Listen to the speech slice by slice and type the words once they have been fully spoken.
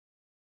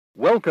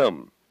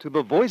Welcome to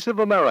the Voice of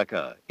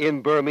America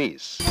in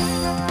Burmese. ။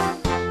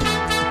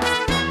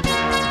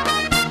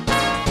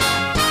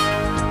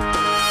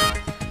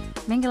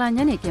မင်္ဂလာည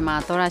နေခင်းမှာ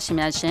သောရရှိ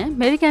များရှင်။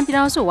 American ပြည်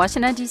ထောင်စု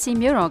Washington DC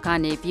မြို့တော်က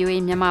နေ VOA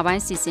မြန်မာပို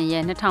င်းစီစဉ်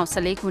ရဲ့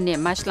2014ခုနှစ်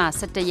မတ်လ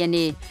17ရက်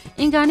နေ့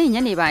အင်္ဂါနေ့ည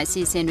နေပိုင်းအ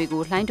စီအစဉ်တွေ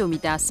ကိုလှိုင်းဒိုမီ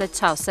တာ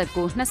16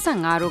 19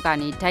 25တို့က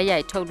နေဓာတ်ရို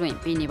က်ထုတ်လွှင့်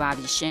ပေးနေပါ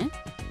ပြီရှင်။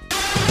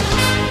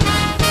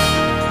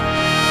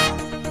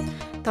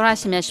သောရ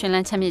ရှိများရှင်လ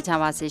န်းချမ်းမြေ့ကြ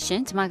ပါစေရှ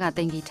င်။ကျွန်မကတ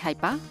င်ကြီးထိုက်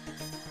ပါ။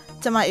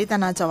ကျွန်မအေးသ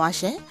နာကျော်ပါ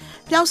ရှင်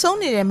။ပျောက်ဆုံး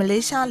နေတဲ့မ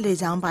လေးရှားလေ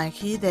ကြောင်းပိုင်ခ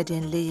ရီးသည်တ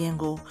င်လေယာဉ်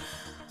ကို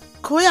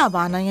ခိုးရ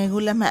ပါနိုင်ငံ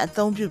ကူးလက်မှတ်အ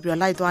သုံးပြုပြီး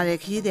လိုက်သွားတဲ့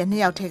ခရီးသည်2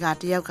ယောက်ထက်က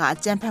တယောက်ကအ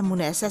ကြမ်းဖက်မှု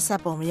နဲ့ဆက်ဆ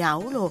က်ပုံမရ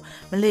ဘူးလို့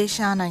မလေး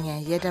ရှားနိုင်ငံ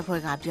ရဲတပ်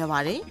ဖွဲ့ကပြောပါ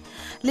တယ်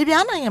။လီ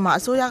ဗျားနိုင်ငံမှာ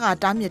အစိုးရက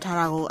တားမြစ်ထား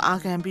တာကိုအာ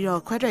ခံပြီး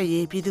ခွဲထွက်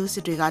ရေးပြည်သူစ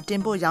စ်တွေကတ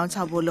င်ပို့ရောင်းချ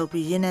ဖို့လုပ်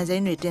ပြီးရေနံစိ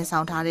မ်းတွေတင်ဆော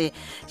င်ထားတဲ့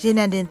ရေ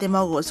နံတင်သင်္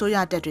ဘောကိုအစိုးရ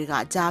တပ်တွေက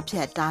ကြားဖြ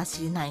တ်တား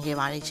ဆီးနိုင်ခဲ့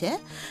ပါတယ်ချက်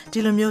။ဒီ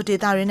လိုမျိုးဒေ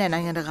သရင်းနဲ့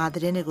နိုင်ငံတကာသ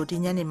တင်းတွေကိုဒီ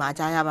ညနေမှာ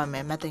ကြားရပါမ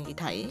ယ်မသိင်ကြီး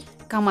ထိုက်ရေ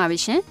။ကောင်းပါပြီ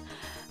ရှင်။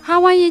ဟာ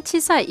ဝိုင်ယီချီ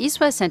ဆိုင် East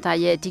West Center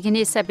ရဲ့ဒီက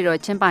နေ့ဆက်ပြီးတော့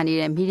ကျင်းပနေ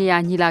တဲ့မီဒီယာ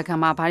ညီလာခံ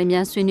မှာဗားရမြ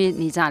န်ဆွေးနွေး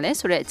နေကြလဲ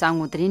ဆိုတဲ့အကြောင်း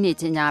ကိုသတင်းနေ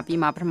ချင်းညာပြီး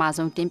မှပထမ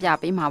ဆုံးတင်ပြ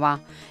ပေးမှာပါ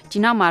ဒီ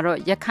နောက်မှာတော့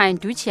ရခိုင်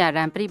ဒူးချီယာရ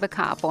န်ပြိပခ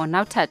အပေါ်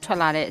နောက်ထပ်ထွက်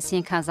လာတဲ့အစီရ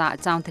င်ခံစာအ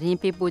ကြောင်းသတင်း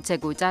ပေးပို့ချက်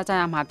ကိုကြားကြ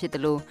ရမှာဖြစ်တ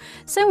ယ်လို့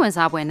စိတ်ဝင်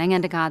စားဖွယ်နိုင်ငံ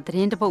တကာသတ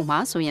င်းတပုတ်မှာ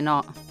ဆိုရင်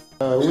တော့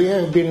We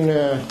have been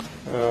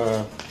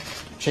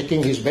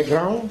checking his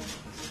background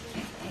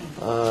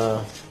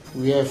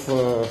we have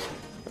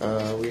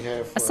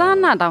အစားအ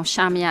နာတောင်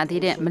ရှာမရ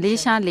သေးတဲ့မလေး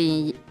ရှားလေယာ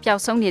ဉ်ပျော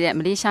က်ဆုံးနေတဲ့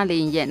မလေးရှားလေ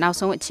ယာဉ်ရဲ့နောက်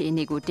ဆုံးအခြေအ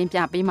နေကိုတင်ပြ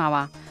ပေးမှာ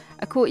ပါ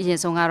အခုအရင်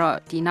ဆုံးကတော့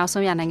ဒီနောက်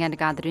ဆုံးရနိုင်ငံတ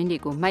ကာသတင်းတွေ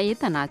ကိုမအေး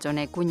တနာကျော်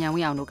နဲ့ကိုညံဝ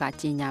င်းအောင်တို့က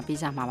ကြီးညာပေး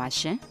ကြမှာပါ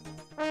ရှင်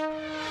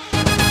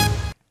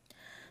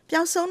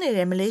ပျောက်ဆုံးနေ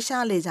တဲ့မလေး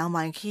ရှားလေကြောင်း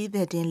ပိုင်ခီးသ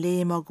ည်တင်လေ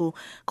ယာဉ်မော်ကို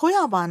ခိုး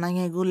ရောက်ပါနိုင်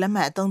ငံကူလက်မှ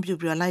တ်အသုံးပြု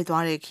ပြီးလိုက်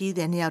သွားတဲ့ခီးသ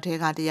ည်2ယောက်ထဲ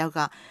ကတယောက်က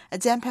အ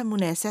ကြမ်းဖက်မှု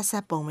နဲ့ဆက်ဆ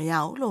က်ပုံမရ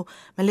ဘူးလို့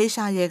မလေး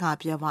ရှားရဲက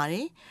ပြောပါတ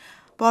ယ်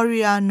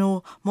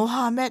Poriano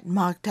Mohammed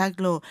Magdak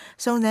လို့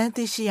စုံစမ်း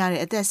သိရှိရ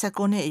တဲ့အသက်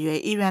19နှစ်အရွယ်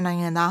အီရန်နို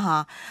င်ငံသားဟာ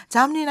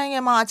ဂျာမနီနိုင်ငံ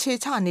မှာအခြေ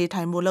ချနေ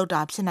ထိုင်မှုလုပ်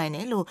တာဖြစ်နိုင်တ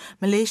ယ်လို့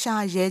မလေး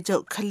ရှားရဲချု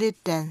ပ် Khalid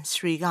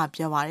Dansri က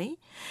ပြောပါတယ်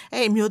။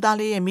အဲ့အမျိုးသား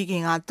လေးရဲ့မိခ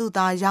င်ကသူ့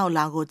သားရောက်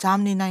လာကိုဂျာမ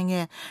နီနိုင်ငံ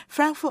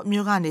Frankfurt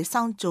မြို့ကနေ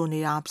စောင့်ကြိုနေ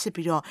တာဖြစ်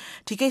ပြီးတော့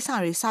ဒီကိစ္စ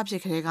တွေစဖြ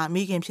စ်ခဲ့တဲ့က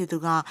မိခင်ဖြစ်သူ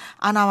က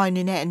အာဏာပိုင်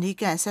တွေနဲ့အနီး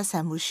ကပ်ဆက်ဆံ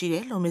မှုရှိတ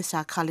ယ်လို့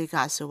Mr. Khalid က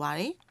ဆိုပါ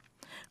တယ်။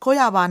ခိုး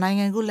ရပါနိုင်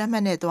ငံကူးလက်မှ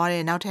တ်နဲ့သွား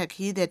တဲ့နောက်ထပ်ခ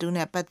ရီးသည်တူ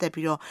နဲ့ပတ်သက်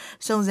ပြီးတော့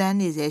စုံစမ်း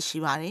နေစေရှိ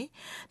ပါတယ်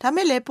။ဒါ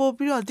မဲ့လည်းပို့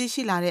ပြီးတော့သိ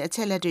ရှိလာတဲ့အချ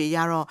က်လက်တွေအရ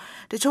တော့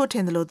တချို့ထ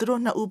င်တယ်လို့သူ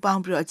တို့နှစ်ဦးပေါ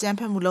င်းပြီးတော့အကြမ်း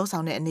ဖက်မှုလှုံ့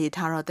ဆော်တဲ့အနေအ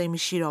ထားတော့သိမ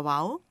ရှိတော့ပါ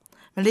ဘူး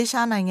။မလေး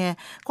ရှားနိုင်ငံ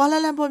ကွာလာ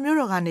လမ်ပူမြို့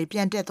တော်ကနေပြ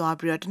န်တက်သွား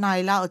ပြီးတော့တန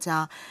အီလောက်အကြာ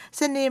စ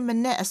နေမ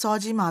နေ့အစော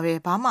ကြီးမှာပဲ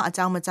ဘာမှအ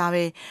ကြောင်းမကြား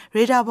ပဲ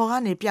ရေဒါဘော်က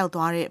နေပျောက်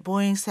သွားတဲ့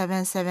Boeing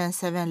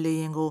 777လေ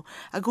ယာဉ်ကို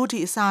အခုထိ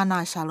အစအန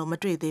ရှာလို့မ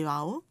တွေ့သေးပါ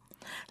ဘူး။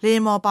လေ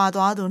မော်ပါ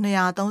သွားသူ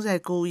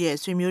239ရဲ့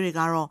ဆွေမျိုးတွေ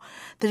ကတော့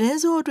သတင်း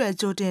စိုးအတွက်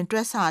ကြိုတင်တွ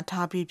က်ဆ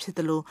ထားပြီးဖြစ်တ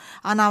ယ်လို့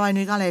အာဏာပိုင်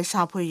တွေကလည်း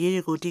ရှာဖွေရေး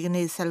တွေကိုဒီက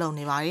နေ့ဆက်လုပ်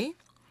နေပါတယ်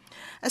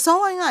။အစော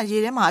ပိုင်းကရေ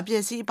ထဲမှာအပြ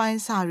ည့်စီးအပိုင်း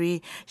စာတွေ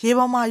ရေ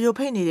ပေါ်မှာရုပ်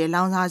ဖိတ်နေတဲ့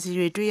လောင်စာဆီ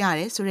တွေတွေ့ရ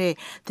တယ်ဆိုတဲ့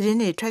သတင်း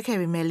တွေထွက်ခဲ့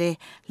ပေမဲ့လေ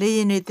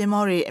ယာဉ်တွေသင်္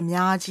ဘောတွေအ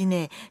များကြီး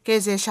နဲ့က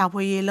ယ်ဆယ်ရှာ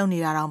ဖွေရေးလုပ်နေ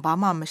တာတောင်ဘာ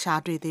မှမရှာ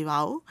တွေ့သေးပါ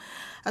ဘူး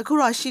။အခု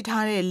တော့ရှိ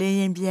ထားတဲ့လေ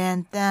ယာဉ်ပြန်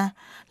တန်း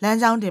လမ်း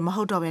ကြောင်းတွေမ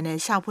ဟုတ်တော့ဘဲနဲ့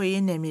ရှာဖွေ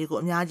ရေးနယ်မြေကို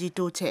အများကြီး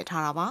တိုးချဲ့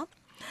ထားတာပါ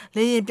။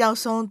လေယာဉ်ပျောက်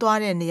ဆုံးသွား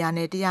တဲ့နေရာ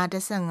နဲ့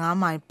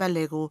115မိုင်ပတ်လ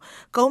ည်ကို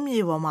ကုန်းမြေ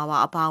ပေါ်မှာပါ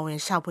အပါအဝင်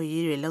ရှာဖွေ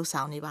ရေးတွေလှုပ်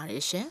ဆောင်နေပါတ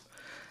ယ်ရှင်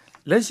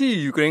။လက်ရှိ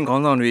ယူကရိန်းခေါ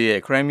င်းဆောင်တွေရဲ့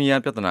ခရိုင်းမီး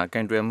ယားပြဿနာက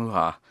န်တွယ်မှု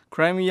ဟာခ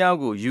ရိုင်းမီးယား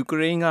ကိုယူက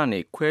ရိန်းကနေ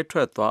ခွဲထွ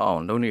က်သွားအော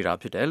င်လုပ်နေတာ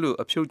ဖြစ်တယ်လို့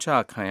အဖြုတ်ချ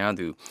ခံရ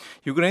သူ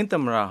ယူကရိန်းသ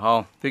မ္မတဟော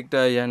င်းဗစ်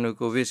တာယာနို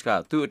ကိုဗစ်က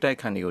သူ့အတိုက်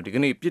ခံတွေကိုဒီက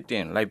နေ့ပြစ်တ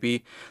င်လိုက်ပြီး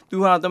သူ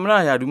ဟာသမ္မတ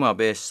ရာထူးမှာ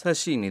ပဲဆက်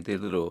ရှိနေသေး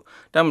တယ်လို့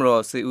တပ်မ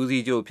တော်စစ်ဦး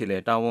စီးချုပ်ဖြစ်လေ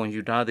တာဝန်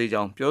ယူထားသေး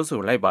ကြောင်းပြော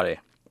ဆိုလိုက်ပါတယ်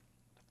။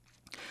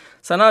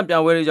ဆန္ဒပြ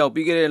ပွဲတွေကြောင့်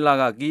ပြီးခဲ့တဲ့လ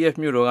ကကီယက်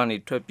မြို့တော်ကနေ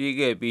ထွက်ပြေး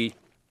ခဲ့ပြီး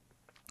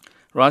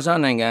ရု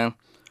ရှားနိုင်ငံ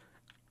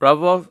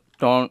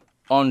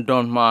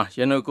Rostov-on-Don မှာ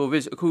ယာနိုကိုဗ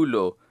စ်အခု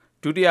လို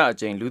ဒုတိယအ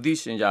ကြိမ်လူသိ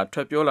ရှင်ကြားထွ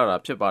က်ပြောလာတာ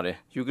ဖြစ်ပါတယ်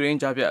။ယူကရိန်း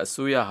ကြားဖြတ်အ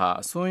စိုးရဟာ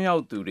အစွန်းရော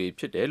က်သူတွေ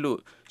ဖြစ်တယ်လို့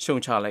ရှုံ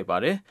ချလိုက်ပါ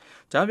တယ်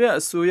။ကြားဖြတ်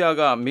အစိုးရ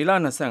ကမေလ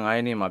25ရ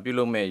က်နေ့မှာပြု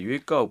လုပ်မဲ့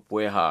ရွေးကောက်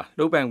ပွဲဟာ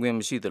လုပ်ပိုင်ခွင့်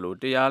မရှိသလို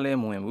တရားလဲ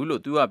မဝင်ဘူး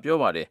လို့သူကပြော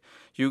ပါတယ်။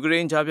ယူကရိ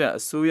န်းကြားဖြတ်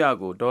အစိုးရ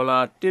ကိုဒေါ်လာ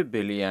1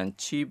ဘီလီယံ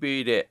ချီး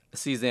ပေးတဲ့အ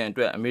စီအစဉ်အ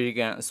တွက်အမေရိက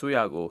န်အစိုးရ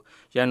ကို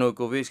ယာနို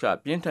ကိုဗစ်က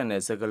ပြင်းထန်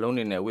တဲ့စကားလုံး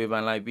တွေနဲ့ဝေဖ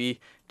န်လိုက်ပြီး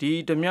ဒီ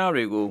ဓမြ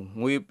တွေကို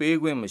ငွေပေး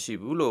ခွင့်မရှိ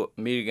ဘူးလို့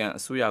အမေရိကန်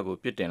အစိုးရကို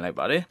ပြစ်တင်လိုက်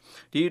ပါတယ်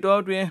။ဒီ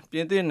တော့တွင်ပြ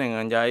င်သစ်နိုင်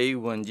ငံသားရေး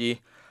ဝန်ကြီး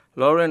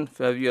Laurent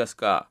Fabius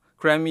က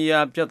ခရိုင်းမီး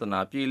ယားပြဿနာ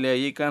ပြည်လည်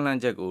ရေးကမ်းလှ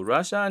မ်းချက်ကိုရု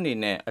ရှားအနေ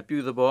နဲ့အပြု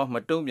သဘောမ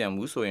တုံ့ပြန်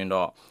ဘူးဆိုရင်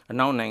တော့အ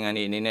နောက်နိုင်ငံ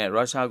တွေအနေနဲ့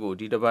ရုရှားကို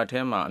ဒီတစ်ပတ်ထဲ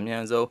မှာအမြ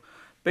န်ဆုံး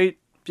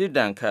ပြစ်ဒ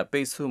ဏ်ခတ်ပိ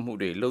တ်ဆို့မှု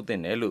တွေလုပ်တ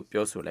င်တယ်လို့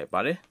ပြောဆိုလိုက်ပါ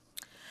တယ်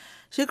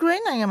။ယူကရိ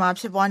န်းနိုင်ငံမှာ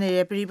ဖြစ်ပွားနေ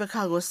တဲ့ပြည်ပ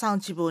ခါကိုစောင့်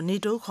ကြည့်ဖို့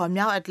NATO ခေါ်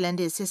မြောက်အတ္တလန်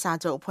တစ်စစ်စာ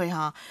ချုပ်အဖွဲ့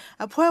ဟာ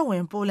အဖွဲ့ဝ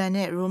င်ပိုလန်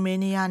နဲ့ရိုမေး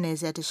နီးယားနယ်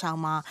စပ်တလျှောက်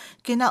မှာ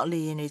ကင်းနောက်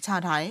လေယာဉ်တွေချ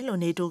ထားတယ်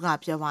လို့ NATO က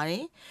ပြောပါတ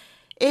ယ်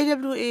။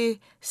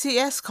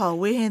 AWACS ခေါ်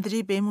ဝေဟင်သတိ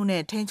ပေးမှု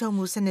နဲ့ထိန်း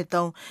ချုပ်မှုစနစ်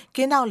သုံး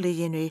ကင်း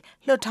တောက်လေယာဉ်တွေ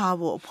လွှတ်ထား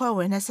ဖို့အဖွဲ့ဝ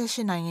င်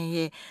28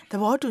နိုင်ငံရဲ့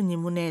သဘောတူညီ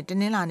မှုနဲ့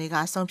တနင်္လာနေ့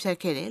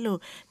ကဆုံးဖြတ်ခဲ့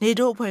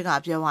တယ်လို့နေတိုးအဖွဲ့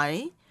ကပြောပါတ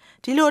ယ်။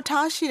ဒီ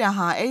လိုထား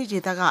ရှိတာဟာအဲ့ဒီဒေ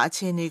သက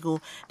အခြေအနေကို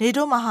နေ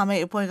တိုး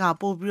မဟာမိတ်အဖွဲ့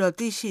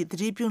ကပို့ပြီးတော့သိရှိ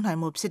သတိပြု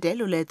နိုင်မှုဖြစ်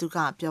တယ်လို့လည်းသူက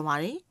ပြောပါ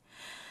တယ်။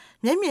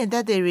မျက်မြင်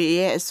သက်သေတွေ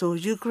ရဲ့အ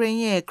ဆိုယူကရိ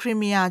န်းရဲ့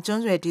ခရီမီယာကျွ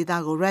န်းဆွယ်ဒေသ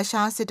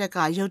ကိုရုရှားစစ်တပ်က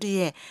ရုတ်တရ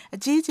က်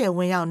အကြီးအကျယ်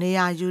ဝင်ရောက်နေ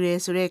ရာယူရဲ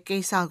ဆိုတဲ့ကိ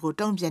စ္စကို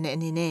တုံ့ပြန်တဲ့အ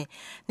နေ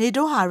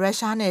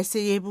နဲ့နေတိုးဟာရုရှားနဲ့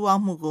စစ်ရေးပူးပေါ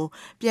င်းမှု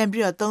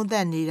ကိုပြန်ပြီးတော့သုံးသ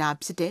ပ်နေတာ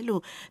ဖြစ်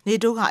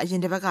တယ်လို့နေတိုးကအရ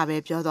င်တစ်ပတ်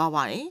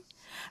ကပဲပြောသွားပါတယ်။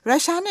ရု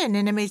ရှားနဲ့န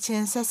ယ်နိမိတ်ချ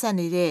င်းဆက်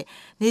ဆက်နေတဲ့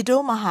နေ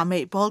တိုး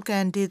မဟာမိတ်ဘော်က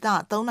န်ဒေ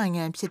သ၃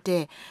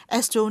နိုင်ငံဖြစ်တဲ့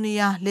အက်စတိုး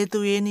နီးယား၊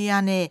လစ်သူယေး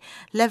နီးယား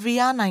နဲ့လက်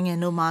ဗီးယား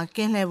နိုင်ငံတို့မှာ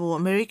ကင်းလှ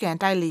ည့်ဖို့အမေရိ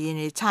ကန်တိုက်လေယာဉ်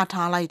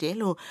တွေချထားလိုက်တယ်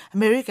လို့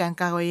အမေရိကန်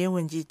ကာကွယ်ရေးဝ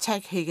န်ကြီးချက်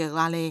ဟေဂယ်က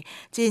လည်း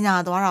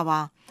ကြေညာသွားတာပါ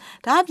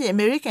။ဒါအပြင်အ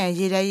မေရိ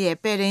ကန်ရေတပ်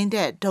ရဲ့ပဲ့ထိန်းတ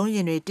ပ်ဒုံးယာ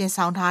ဉ်တွေတင်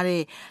ဆောင်ထား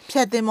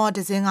တဲ့ဖျက်သင်္ဘော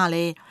တစ်စင်းက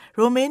လည်း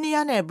ရိုမေး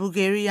နီးယား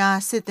နဲ့ဘူဂေးရီးယား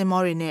စစ်သ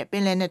င်္ဘောတွေနဲ့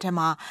ပင်လယ်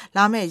နက်ထဲမှာ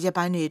လာမယ့်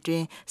ရက်ပိုင်းတွေ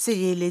အတွင်း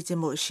စစ်ရေးလေ့ကျင့်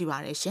မှုရှိပါ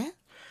တယ်ရှင်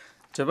။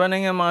ဂျ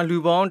ပန်နိုင်ငံ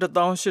မှာလူပေါင်း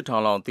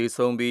18000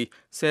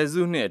လောက်သေဆုံးပြီးဆယ်စု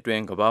နှစ်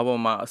အတွင်း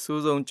ကမ္ဘာပေါ်မှာ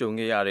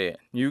အဆိုးဆုံးကြုံခဲ့ရတဲ့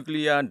နျူက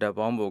လ িয়ার ဓာတ်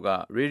ပေါင်းဖိုက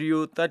ရေဒီ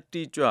ယိုသတ္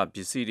တိကြွပ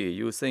စ္စည်း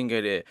တွေယိုစိ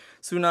မ့်ခဲ့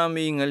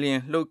တဲ့ဆူနာမီငလျင်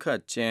လှုပ်ခတ်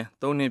ခြင်း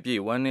3နှစ်ပြ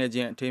ည့်ဝမ်းန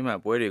ည်းခြင်းအထိမ်း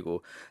အမှတ်ပွဲတွေကို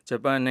ဂျ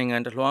ပန်နိုင်ငံ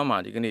တလွှား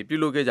မှာဒီကနေ့ပြု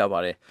လုပ်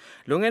ခဲ့ကြပါတယ်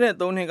။လွန်ခဲ့တဲ့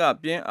3နှစ်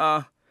ကပြင်းအား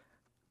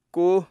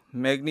9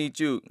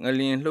 magnitude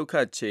ငလျင်လှုပ်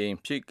ခတ်ခြင်း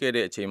ဖြစ်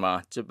ခဲ့တဲ့အချိန်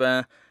မှာဂျပ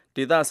န်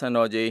ဒေ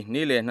သစံတော်ချိန်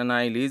နေ့လယ်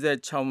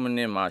2:46မိ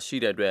နစ်မှာ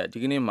ရှိတဲ့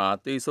အတွက်ဒီကနေ့မှာ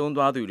သေဆုံး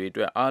သွားသူတွေအ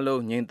တွက်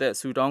အားလုံးငြိမ်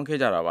သက်ဆူတောင်းခဲ့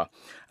ကြတာပါ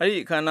။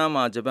အဲ့ဒီအခမ်းအနား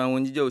မှာဂျပန်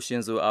ဝန်ကြီးချုပ်ရှ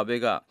င်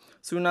ဇိုအာဘေး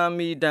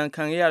ကဆူနာမီဒဏ်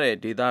ခံရတဲ့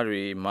ဒေ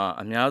သတွေ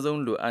မှာအများ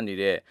ဆုံးလိုအပ်နေ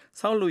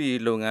တဲ့ဆောက်လုပ်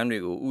ရေးလုပ်ငန်းတွေ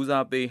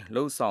ကိုဦးစား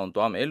ပေးလှုပ်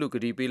ဆောင်သွားမယ်လို့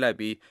ကတိပေး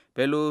လိုက်ပြီးဘ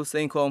ယ်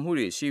လိုစိန်ခေါ်မှု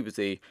တွေရှိပါ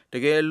စေ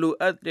တကယ်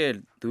လိုအပ်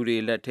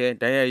တဲ့သူတွေ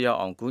လက်ထဲတိုက်ရိုက်ရောက်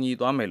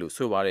အောင်ကူညီသွားမယ်လို့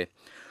ဆိုပါတယ်။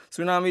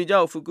ဆူနာမီကြော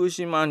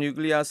င့်ဖူကူရှီမာနျူက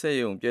လ িয়ার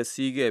စက်ရုံပျက်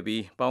စီးခဲ့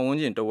ပြီးပတ်ဝ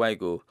န်းကျင်တစ်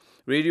ဝိုက်ကို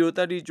ရေဒီယိုသ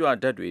တ္တိ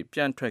ကြွဓာတ်တွေပြ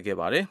န့်ထွက်ခဲ့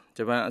ပါတယ်။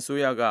ဂျပန်အစိုး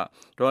ရက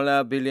ဒေါ်လာ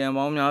ဘီလီယံ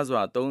ပေါင်းများ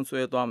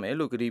စွာသုံးစွဲသွား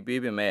မယ်လို့ကတိ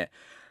ပေးပေမဲ့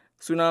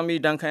ဆူနာမီ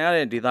ဒဏ်ခံရ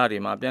တဲ့ဒေသ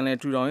တွေမှာပြန်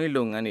လည်ထူထောင်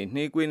ရေးလုပ်ငန်းတွေ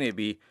နှေးကွေးနေ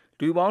ပြီး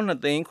လူပေါင်း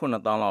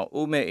2,900,000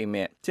လောက်အိုးမဲ့အိမ်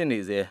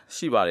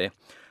မဲ့ဖြစ်နေစေရှိပါတယ်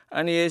။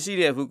အန်ဒီရ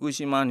ရှိတဲ့ဖူကူ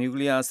ရှီမာနျူ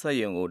ကလ িয়ার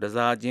စက်ရုံကိုတ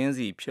စားချင်း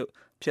စီ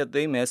ဖျက်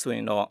သိမ်းမယ်ဆိုရ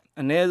င်တော့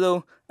အန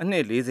ည်းဆုံးအနှ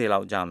စ်40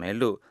လောက်ကြာ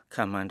မယ်လို့ခ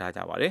န့်မှန်း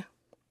ထားကြပါတယ်။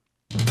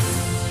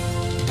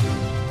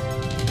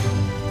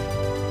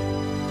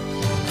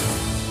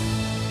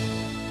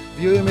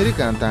 VOA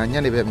အမေရိကန်အတန်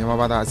ညနေဘက်မြန်မာ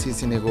ဘာသာအစီအ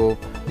စဉ်တွေ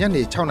ကိုည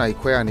နေ6နာရီ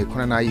ခွဲကနေ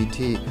9နာရီ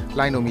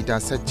အထိလိုင်းနိုမီတာ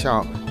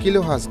16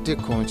 kHz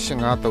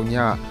 1.85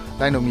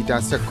 ညလိုင်းနိုမီတာ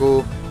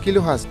19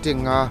 kHz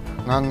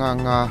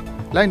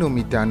 1.55 လိုင်း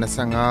နိုမီတာ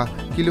25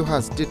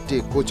 kHz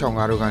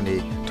 1.665တို့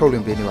ကနေထုတ်လွှ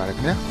င့်ပေးနေပါတယ်ခ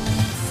င်ဗျာ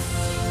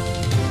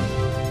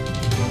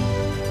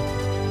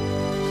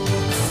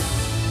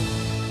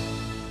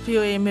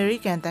VOA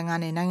American တန်က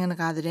နေနိုင်ငံတ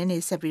ကာသတင်းတွေ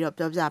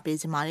ဆက်ပြီးတော့ပြောပြပေး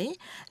ချင်ပါတယ်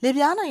။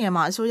လစ်ဗျားနိုင်ငံ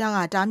မှာအစိုး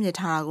ရက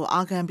တားမြစ်ထားတာ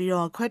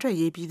ကိုအာခံပြီးတော့ခွဲထွက်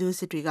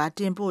ရေးပြည်သူစစ်တွေက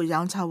တင်ပို့ရော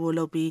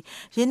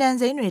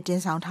င်းချဖို့လုပ်ပြီးရေနံစိမ်းတွေတင်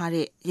ဆောင်ထား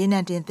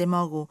တဲ့ရေနံတင်သင်္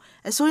ဘောကို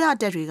အစိုးရ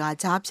တပ်တွေ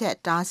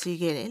ကကြားဖြတ်တား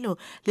ဆီးခဲ့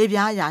တယ်လို့လစ်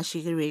ဗျားအရာရှိ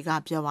တွေက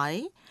ပြောပါ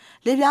တယ်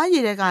။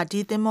လစ်ဗျားရေတပ်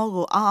ကဒီသင်္ဘော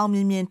ကိုအောင်မြ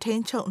င်မြင်ထိ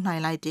န်းချုပ်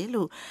နိုင်လိုက်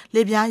တယ်လို့လ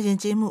စ်ဗျား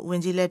ယဉ်ကျေးမှု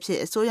ဝန်ကြီးလ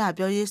ည်းဖြစ်အစိုး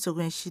ရပြောရေး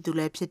ဆိုခွင့်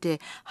ရှိသူလည်းဖြစ်တဲ့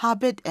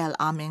Habib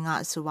El-Amin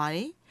ကဆိုပါ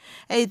တယ်။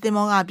အဲ့ဒီသ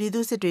င်္ဘော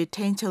ကပြည်သူစစ်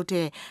တွေထိန်း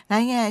ချုပ်တဲ့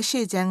နိုင်ငံအ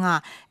ရှေ့ချ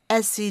မ်းက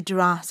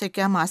Sidra စက်က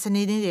မ်းမှာ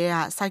စနေနေ့တည်း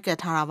ကစိုက်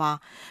ကတ်ထားတာပါ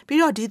ပြီး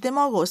တော့ဒီသင်္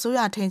ဘောကို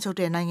အစိုးရထိန်းချုပ်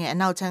တဲ့နိုင်ငံ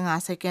အနောက်ချမ်းက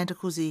စက်ကမ်းတစ်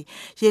ခုစီ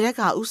ရေ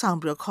တပ်ကဥဆောင်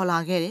ပြီးခေါ်လာ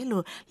ခဲ့တယ်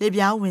လို့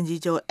လစ်ဗျားဝန်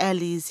ကြီးချုပ်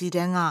Ali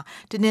Zidane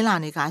ကတ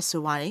င်းလာနေက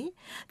ဆိုပါတယ်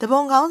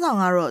တပုံကောင်း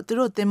ဆောင်ကတော့သူ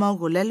တို့သင်္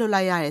ဘောကို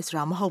လက်လွတ်လိုက်ရတယ်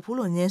ဆိုတာမဟုတ်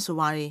ဘူးလို့ညင်းဆို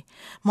ပါတယ်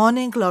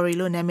Morning Glory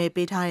လို့နာ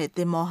မည်ပေးထားတဲ့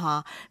သင်္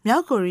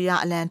ဘောဟာမြောက်ကိုရီးယား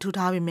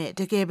အလံထူထားပေ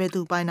မဲ့တ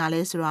ကယ်ပဲသူပိုင်တာ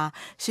လဲ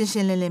ဆိုတာရှင်းရှ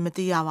င်းလင်းလင်းမ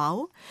သိ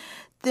ရပါဘူး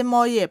သင်္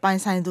ဘောရဲ့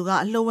ပိုင်ဆိုင်သူကအ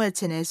လှုပ်ဝက်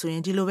ချင်နေဆိုရ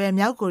င်ဒီ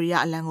လိုပဲမြောက်ကို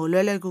ရီးယားအလံကိုလွ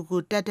ယ်လွယ်ကူ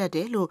ကူတက်တ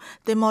ယ်လို့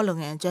သင်္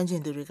ဘောလုပ်ငန်းကျွ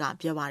မ်းကျင်သူတွေ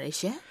ကပြောပါတယ်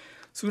ရှင်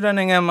။ဆူ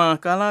ဒန်နိုင်ငံ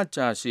မှာကာလ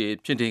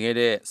ကြာရှည်ဖြစ်တည်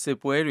ခဲ့တဲ့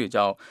စစ်ပွဲ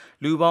တွေကြောင့်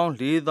လူပေါင်း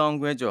4,000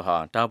 ခွဲကျော်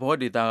ဟာဒါ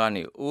ဘောဒေသ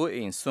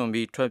ကနေအိုးအိမ်စွန့်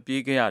ပြီးထွက်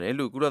ပြေးခဲ့ရ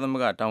တယ်လို့ကုလသမ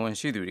ဂ္ဂတာဝန်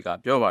ရှိသူတွေ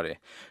ကပြောပါတယ်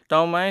။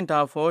တောင်ပို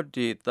င်းဒါဖော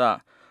ဒေ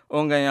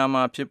သအွန်ကန်ယာ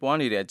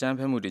မှာဖြစ်ပွားနေတဲ့အကြမ်း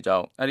ဖက်မှု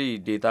တွေကြောင့်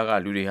အဲ့ဒီဒေသ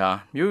ကလူတွေဟာ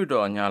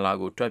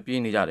မြို့တော်ညာလာကိုထွက်ပြေး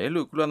နေကြ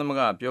တယ်လို့ကုလသမဂ္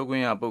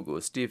ဂပြောခွင့်ရပုဂ္ဂို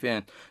လ်စတီဖန်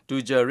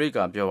ဒူဂျာရစ်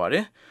ကပြောပါတ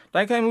ယ်။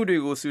တိုက်ခိုက်မှုတွေ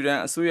ကိုဆူဒန်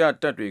အစိုးရ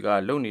တပ်တွေ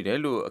ကလုပ်နေတယ်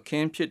လို့အခ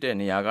င်းဖြစ်တဲ့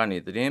နေရာ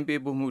ကနေသတင်း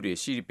ပေးပို့မှု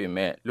တွေရှိပေ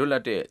မဲ့လွတ်လ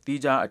ပ်တဲ့တီး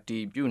ခြားအတ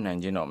ည်ပြုနိုင်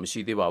ခြင်းတော့မ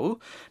ရှိသေးပါဘူး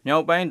။မြော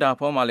က်ပိုင်းဒါ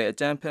ဖောမှာလည်း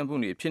အကြမ်းဖက်မှု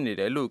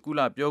တွေဖြစ်နေတယ်လို့ကု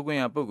လပြောခွင့်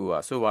ရပုဂ္ဂို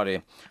လ်ကဆိုပါတယ်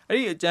။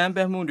အဲ့ဒီအကြမ်းဖ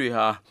က်မှုတွေ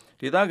ဟာ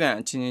ဒေ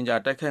သခံအချင်းချင်း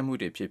ကြားတိုက်ခိုက်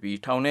မှုတွေဖြစ်ပြီး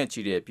ထောင်နဲ့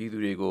ချီတဲ့ပြည်သူ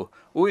တွေကို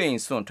အိုးအိမ်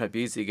စွ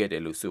န့်ထွက်ပြေးစေခဲ့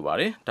တယ်လို့ဆိုပါ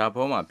တယ်။ဒါ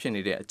ဖောမှာဖြစ်နေ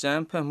တဲ့အကြ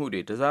မ်းဖက်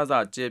မှုတွေတစ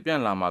စကျေပြ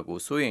န့်လာမှာ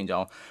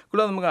ကိုစိုးရိမ်ကြောင်းကု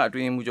လသမဂ္ဂ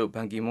အတွင်းရေးမှူးချုပ်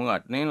ဘန်ကီမွန်း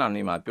ကတ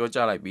င်းလာနေမှာပြော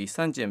ကြားလိုက်ပြီးစ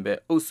န့်ကျင်ဘက်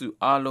အုပ်စု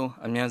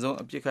အားလုံးအမြန်ဆုံး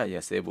အပြစ်ခတ်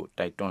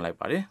ရပ်စဲဖို့တိုက်တွန်းလိုက်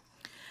ပါတယ်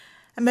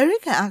။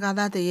 American အာကာ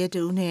သတရေ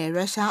တူ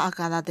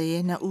နဲ့ရုရှားအာကာသတရေ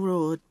2ဦး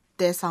တို့တ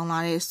တဲ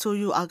ဆောင်လာတဲ့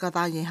ဆိုယူအာကာသ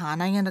ယာဉ်ဟာ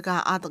နိုင်ငံတကာ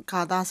အာ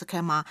ကာသစ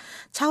ခန်းမှာ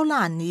6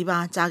 လနီး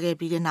ပါးကြာ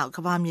ခဲ့ပြီးတဲ့နောက်က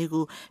မ္ဘာ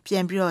မြေကိုပြ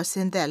န်ပြီးတော့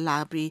ဆင်း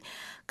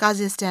သက်လာပြီးကာဇ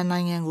က်စတန်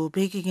နိုင်ငံကို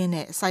ဘေးက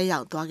င်းနဲ့ဆိုက်ရော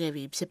က်သွား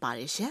ခဲ့ပြီဖြစ်ပါ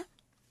တယ်ရှင်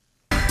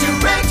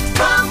Direct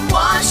from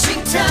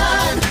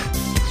Washington,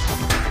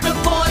 the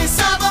voice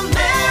of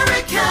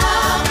America,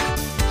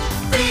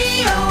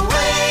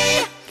 VOA.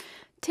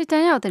 ထိ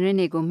တန်းရောက်တဲ့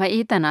နေ့ကို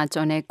မအေး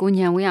တန်နာကျော်နဲ့ကို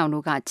ညံဝင်း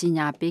အောင်တို့ကကြီးညာ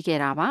ပေးခဲ့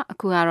တာပါ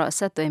အခုကတော့အဆ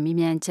က်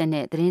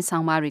အသွယ်မိမြန်ချက်နဲ့သတင်းဆော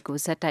င်မတွေ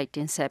ကိုဇက်တိုက်တ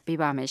င်ဆက်ပေး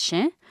ပါ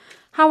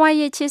မယ်ရှင်ဟာဝိုင်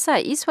ယီချေဆို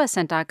င် Eastwest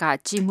Center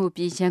ကကြီးမှု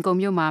ပြီး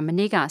ရန်ကုန်မြို့မှာမ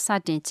နေ့က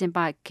စတင်ကျင်းပ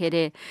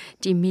ခဲ့တဲ့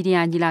ဒီမီဒီ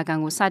ယာညီလာခံ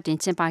ကိုစ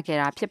တင်ကျင်းပခဲ့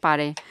တာဖြစ်ပါ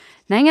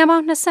တယ်နိုင်ငံ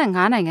ပေါင်း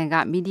25နိုင်ငံက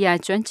မီဒီယာ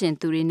ကျွမ်းကျင်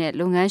သူတွေနဲ့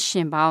လုပ်ငန်းရှ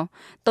င်ပေါင်း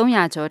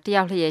300ကျော်တ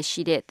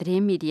ယောက်လျက်ရှိတဲ့သ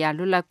တင်းမီဒီယာလွ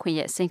တ်လပ်ခွင့်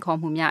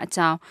ရဲ့စိန်ခေါ်မှုများ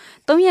အကြောင်း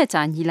3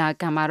ရက်ကြာညီလာ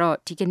ခံ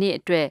မှာတော့ဒီက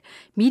နေ့အတွက်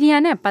မီဒီယာ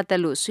နဲ့ပတ်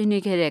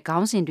သက်လို့ဆွေးနွေးခဲ့တဲ့ခေါ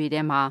င်းစဉ်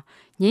တွေထဲမှာ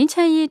ငြိမ်းချ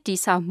မ်းရေး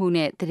တည်ဆောက်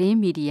မှုနဲ့သတ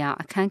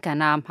င်းမီဒီယာအခမ်း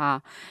ကဏ္ဍ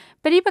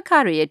မှာပရိပခ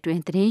တွေအတွ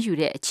င်းသတင်းယူ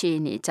တဲ့အ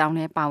ခြေအနေအကြောင်း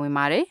လည်းပါ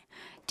ဝင်ပါတယ်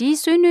ဒီ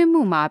ဆွေးနွေး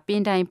မှုမှာ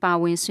ပင်တိုင်ပါ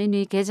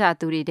ဝင်ဆွေးနွေးခဲ့ကြ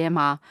သူ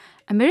တွေထဲမှာ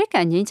အမေရိက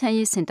န်ငြိမ်းချ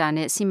မ်းရေး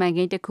စင်တာနဲ့စီမံ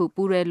ကိန်းတစ်ခု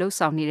ပူးရဲလှုပ်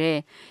ဆောင်နေတဲ့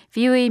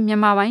VOA မြန်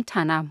မာပိုင်း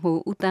ဌာ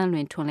နမှဦးတ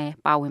န်းလွင်ထွန်းလည်း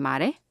ပါ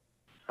ဝင်ပါတယ်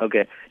။ဟုတ်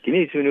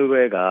ကဲ့ဒီနေ့ဆွေးနွေး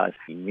ပွဲက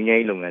ငြိမ်းချ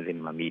မ်းရေးလုပ်ငန်း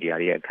စဉ်မှာမီဒီယာ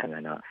တွေရဲ့အခ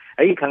မ်းအ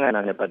နားအဲ့ဒီအခမ်းအ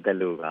နားနဲ့ပတ်သက်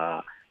လို့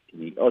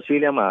ကဒီဩ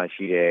စတြေးလျမှာ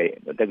ရှိတဲ့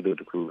တက္က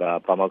သိုလ်တစ်ခု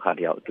ကပါမောက္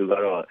ခတယောက်သူက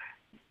တော့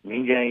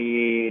ငြိမ်းချ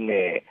မ်းရေး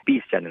နဲ့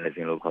peace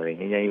journalism လို့ခေါ်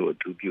တယ်ငြိမ်းချမ်းရေးကို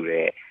အထူး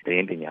ပြုတဲ့သတ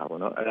င်းပညာပေါ့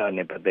နော်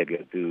အဲ့ဒါနဲ့ပတ်သက်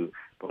ပြီးသူ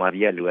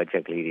ဗမာပြည်ကလိုအပ်ချက်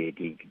ကလေး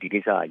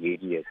တွေဒီကိစ္စအရေး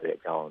ကြီးတယ်ဆိုတဲ့အ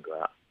ကြောင်းသူက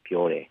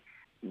ပြော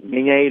တယ်ငြိ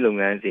မ်းချမ်း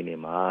ရေးလုပ်ငန်းစဉ်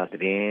တွေမှာသတ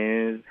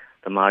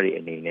င်းသမားတွေ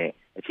အနေနဲ့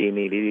အခြေ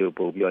အနေလေးတွေကို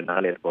ပို့ပြီးတော့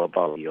နားလည်သဘော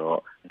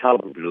ပေါက်ပြီးတော့အ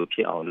ထောက်အကူဘယ်လိုဖြ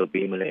စ်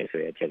အောင်လုပ်ပေးမလဲဆို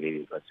တဲ့အချက်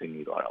လေးတွေ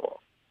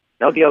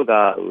ကဆွေးနွေးသွားတာပေါ့နောက်တစ်ယောက်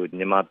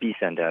ကမြန်မာ Peace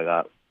Center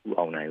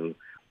ကဦးအောင်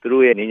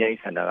နိုင်ဦးသူတို့ရဲ့ငြိမ်းချ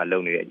မ်းရေးစင်တာကလု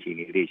ပ်နေတဲ့အခြေအ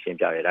နေလေးရှင်း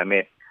ပြ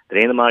တယ်ဒါပေမဲ့သတ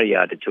င်းသမားတွေ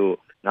ကတ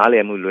ချို့နား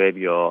လည်မှု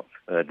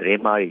လွဲပြီးတော့သ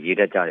တင်းမှားတွေရေး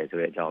တတ်ကြတယ်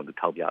ဆိုတဲ့အကြောင်းသူ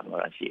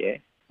ထောက်ပြသွားတာရှိ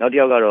တယ်နောက်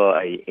တစ်ယောက်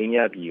ကတော့အိန္ဒိယ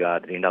ပြည်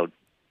ကသတင်း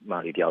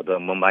တောက်မှလေးတယောက်သူ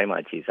မွန်ဘိုင်း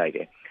မှာအခြေစိုက်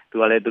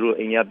တယ်သူကလည်းသူတို့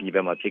အိန္ဒိယပြည်ဘ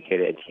က်မှာဖြစ်ခဲ့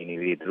တဲ့အခြေအနေ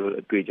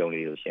လေးသူတို့အတွေ့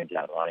အကြုံလေးကိုရှင်းပြ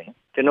သွား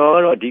တယ်ကျွန်တော်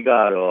ကတော့အဓိကက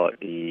တော့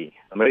ဒီ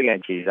အမေရိကန်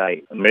အခြေ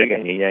စိုက်အမေရိ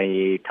ကန်ငြိမ်းချမ်း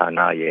ရေးဌာန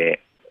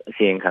ရဲ့အ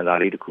စီ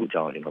ရင်ခံစာလေးတစ်ခုအ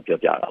ကြောင်းကျွန်တော်ပြော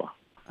ပြတာပါ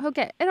ဟုတ်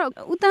ကဲ့အဲ့တော့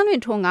ဦးတန်းလွင်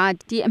ထွန်းက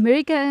ဒီ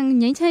American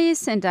ငြိမ်းချမ်းရေး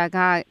စင်တာက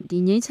ဒီ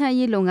ငြိမ်းချ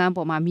မ်းရေးလုပ်ငန်း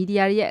ပေါ်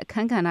မှာမီဒီယာရဲ့အခ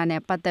မ်းကဏ္ဍနဲ့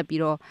ပတ်သက်ပြီး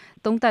တော့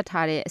သုံး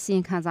သပ်ထားတဲ့အစီ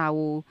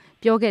ရင်ခံစာကို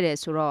ပြောခဲ့တယ်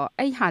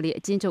ဆိုတော့အဲ့ဟာ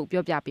လေးအချင်းချုပ်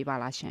ပြောပြ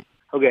ပေးပါလားရှင်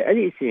ဟုတ်ကဲ့အဲ့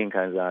ဒီအစီရင်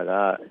ခံစာ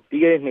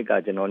ကပြီးခဲ့တဲ့နှစ်က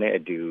ကျွန်တော်နဲ့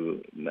အတူ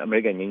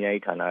American ငြိမ်းချမ်းရေး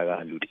ဌာနက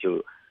လူတချို့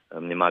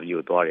မြန်မာပြည်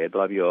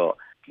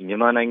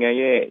ကိုသွားပြီးတော့ဒီမြန်မာနိုင်ငံ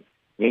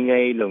ရဲ့ငြိ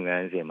မ်းချမ်းရေးလုပ်င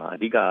န်းစဉ်မှာအ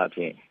ဓိကအဖြ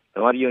စ်မြ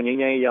န်မာပြည်ငြိမ်း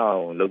ချမ်းရေး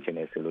ရအောင်လုပ်ချင်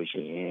တယ်ဆိုလို့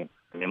ရှိရင်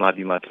မြန်မာပြ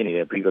ည်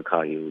မှာဖြစ်နေတဲ့ပြည်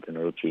ပခါတွေကိုကျွန်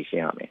တော်တို့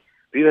ဖြေရှင်းရမယ်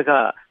ပြည်ပခ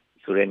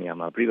ဆိုတဲ့နေရာ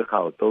မှာပြည်ပ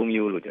ခကို3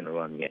မျိုးလို့ကျွန်တော်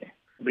တို့ကမြင်တယ်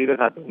ပြည်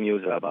ပခ3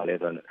မျိုးဆိုတာဘာလဲ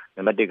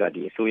ဆိုတော့နံပါတ်1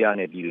ကဒီအစိုး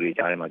ရနဲ့ပြည်သူ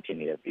တွေကြားထဲမှာဖြစ်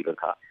နေတဲ့ပြည်ပ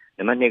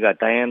ခနံပါတ်2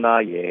ကတိုင်းရ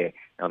င်းသား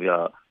ရဲ့နောက်ပြီး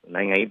တော့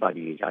နိုင်ငံရေးပါ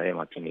တီ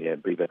တွေကြားထဲမှာဖြစ်နေ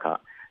တဲ့ပြည်ပ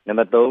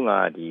ခနံပါတ်3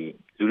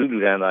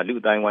ကဒီလူတန်းသားလူ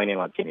အတိုင်းဝို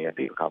င်းထဲမှာဖြစ်နေ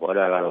တဲ့ပြည်ပခပေါ့အဲ့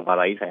ဒါ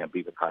ကတော့ဘာသာရေး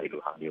ဆိုင်ရာပြည်ပခတွေ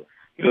လိုဟာမျိုး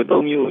ဒီလို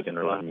3မျိုးကို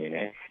ကျွန်တော်တို့ကမြင်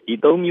တယ်ဒီ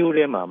3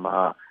မျိုးထဲမှာမှ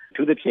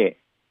အထူးသဖြင့်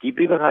ဒီပြ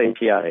ည်ပခ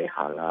တွေဖြစ်ရ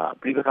တဲ့ဟာက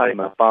ပြည်ပခ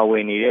တွေမှာပါ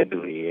ဝင်နေတဲ့သူ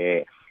တွေရဲ့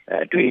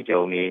အတွေ့အ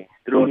ကြုံ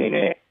တွေသူတို့အနေ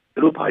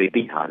နဲ့သူတို့ဘာတွေ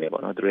သိ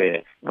ထားလဲပေါ့နော်သူတို့ရဲ့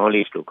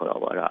knowledge လို့ခေါ်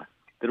တော့ပါ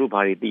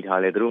အဲ့ဒါသူတို့ဘာတွေသိ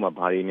ထားလဲသူတို့မှာ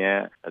ဘာ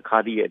တွေများအခါ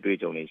သိတဲ့အတွေ့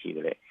အကြုံတွေရှိတ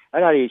ယ်လေ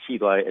အဲ့ဒါတွေ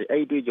ရှိသွားတယ်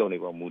အဲ့ဒီအတွေ့အကြုံတွေ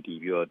ပေါ်မူ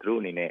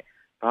တည်ပြီးတော့သူတို့အနေ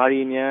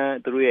နဲ့ဘာတွေများ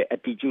သူတို့ရဲ့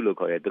attitude လို့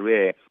ခေါ်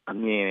တယ်သူတို့ရဲ့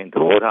အမြင်သ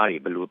ဘောထား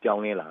တွေဘယ်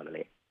လိုပြောင်းလဲလာ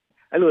လဲ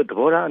အဲ့လို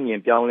သဘောထားအမြင်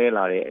ပြော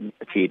င်းလဲလာတဲ့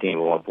အခြေ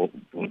အနေပေါ်မှာ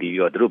မူ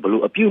တည်ပြီးတော့သူတို့ဘယ်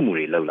လိုအပြုအမူ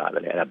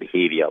တွေလုပ်လာလဲအဲ့ဒါ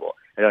behavior ပေါ့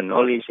အဲ့တော့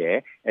knowledge ရဲ့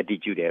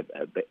attitude ရဲ့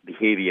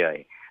behavior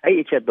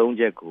အဲ့ဒီအချက်3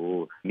ချက်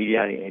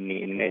ကိုမီဒီယာတွေ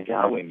အနေနဲ့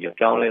ကြား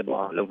ဝင်ပြီးပြောင်းလဲ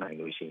သွားလုပ်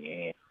နိုင်လို့ရှိ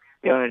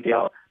ရင်တယောက်နဲ့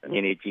တယောက်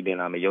အမြင်တွေကြည်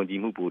တင်လာမယ်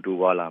ယုံကြည်မှု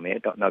ပိုတိုးပွားလာမယ်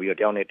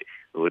နောက်ပြီးတော့တယောက်နဲ့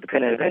တစ်ဖ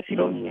က်နဲ့တစ်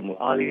ဖက်စီလုံးညီမှု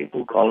အားလေး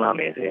ပိုကော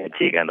င်းလာမယ်ဆိုတဲ့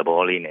အခြေခံ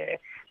သဘောလေးနဲ့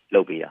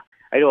လုပ်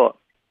ပေးတာအဲ့တော့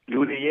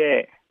လူ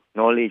တွေရဲ့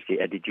knowledge တွေ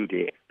attitude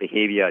တွေ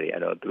behavior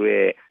တွေအဲ့တော့သူတို့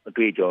ရဲ့အ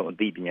တွေ့အကြုံအ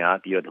သိ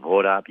ပညာပြီးတော့သ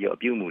ဘောထားပြီးတော့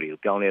အပြုအမူတွေ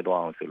ကိုပြောင်းလဲသွား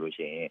အောင်ဆိုလို့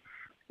ရှိရင်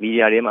မီဒီ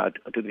ယာတွေမှာ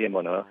အထူးသဖြင့်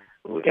ပေါ့နော်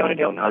တယောက်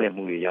နဲ့တယောက်နား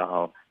လည်မှုတွေရ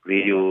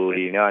အောင်ရေဒီယို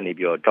တွေကနေ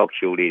ပြီးတော့ talk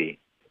show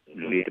လေးတွေ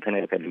လူတွေတစ်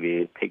ဖက်နဲ့တစ်ဖက်လူ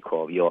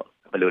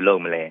တွေထိတ်ခေါ်ပြီးတော့ဘယ်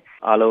လိုလုပ်မလဲ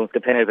အားလုံးတ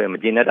စ်ဖက်နဲ့တစ်ဖက်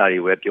မကျေနပ်တာတွေ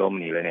ပဲပြော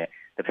မနေပဲနဲ့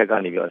တစ်ဖက်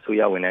ကနေပြီးတော့အစိုး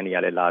ရဝန်ထမ်းတွေက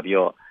လည်းလာပြီး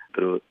တော့သူ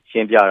တို့ရှ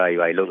င်းပြတာတွေ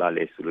ပါလုပ်လာ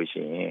လေ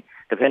ဆိုလို့ရှိ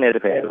ရင်တစ်ဖက်နဲ့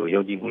တစ်ဖက်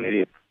ယုံကြည်မှု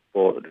လေးတွေ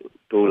ပေါ်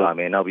တိုးလာ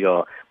မယ်နောက်ပြီး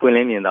တော့ပွင့်လ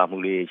င်းမြင်သာမှု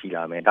လေးရှိ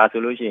လာမယ်ဒါဆို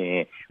လို့ရှိရ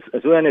င်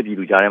အစိုးရ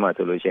နဲ့ပြည်သူကြားထဲမှာ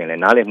ဆိုလို့ရှိရင်လ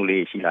ည်းနားလည်မှု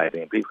လေးရှိလာ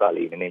ရင်ပြည်က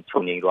လေးနည်းနည်းချု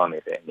ပ်ငြိမ်းသွား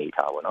မယ်ဆိုတဲ့အနေ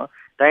အထားပေါ့နော်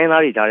တိုင်းရင်း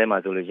သားတွေကြားထဲ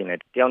မှာဆိုလို့ရှိရင်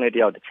တယောက်နဲ့တ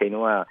ယောက်တစ်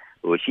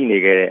ချိန်လုံးက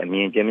ရှိနေခဲ့တဲ့အမြ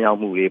င်ကျ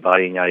ဉ်းမြောက်မှု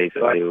တွေဘာတွေညာတွေဆို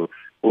တာတွေကို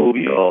ပို့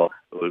ပြီးတော့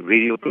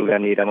radio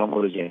program တွေဒါမှမဟု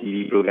တ်လို့ရှိရင် TV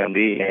program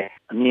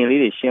တွေအမြင်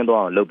လေးတွေရှ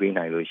င်းသွားအောင်လုပ်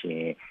ပေးနိုင်လို့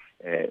ရှိရင်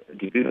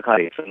ဒီပြည်ခါ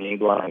တွေချုပ်ငြိမ်း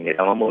သွားနိုင်တယ်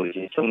ဒါမှ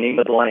မဟုတ်လို့ရှိရင်ချုပ်ငြိမ်း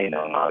မသွားနိုင်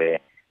တော့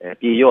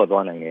မှာပဲပြေ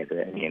လျော့သွားနိုင်တယ်ဆို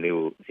တဲ့အမြင်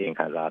လေးကိုအစီရင်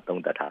ခံစာ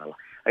သုံးသပ်ထားတာပါ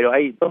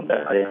အဲ့တော့အဲ့ဒီသုံး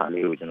သပ်ထား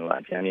တဲ့ဟာလေးကိုကျွန်တော်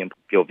အကြမ်း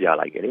ပြောပြ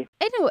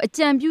လိုက်ကြလေအဲ့လိုအ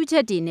ကြံပြုချ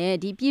က်တွေနဲ့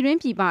ဒီပြည်တွ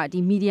င်းပြည်ပ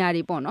ဒီမီဒီယာ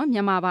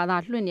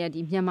တွေပေါ့နော်မြန်မာဘာသာလွှင့်နေတဲ့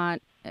ဒီမြန်မာ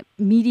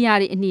မီဒီယာ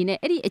တွေအနေ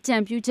နဲ့အဲ့ဒီအကြံ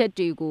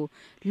ပြုချက်တွေ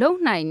ကိုလုံ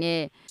နိုင်တဲ့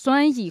စွ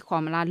မ်းရည်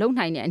ခေါ်မလား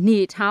လုံနိုင်တဲ့အနေ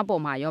အထား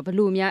ပေါ်မှာရော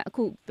ဘယ်လိုများ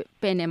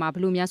အခုပယ်နယ်မှာ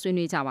ဘယ်လိုများဆွေး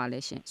နွေးကြပါလဲ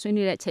ရှင်ဆွေး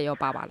နွေးတဲ့ချက်ရော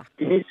ပါပါ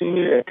လားဒီနေ့ဆွေး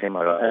နွေးတဲ့အ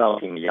ချိန်မှာတော့အဲ့လောက်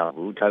ထိမရ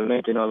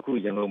ဘူးဒါပေမဲ့ကျွန်တော်အခု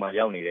ရန်ကုန်မှာ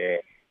ရောက်နေတဲ့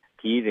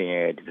ကြီး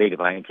စဉ်ရဲ့ဒီစိတ်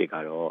တစ်ပိုင်းအဖြစ်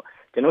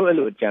ကတော့ကျွန်တော်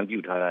အဲ့လိုအကြံ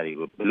ပြုထားတာ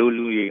တွေကိုဘယ်လို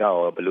လူတွေက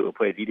ရောဘယ်လိုအ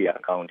ဖွဲ့အစည်းတွေ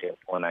အကော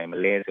င့်ထဲပေါ်နိုင်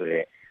မလဲဆို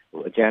တော့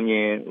အကြမ်းမြင်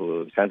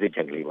စမ်း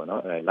စစ်ချက်က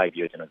လေးပေါ့နော်လိုက်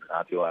ပြီးတော့ကျွန်တော်စ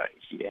ကားပြောရ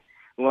ရှိတယ်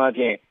ဥပမာဖြ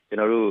င့်ကျွန်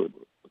တော်တို့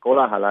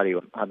ကောလာဟာလာတွေ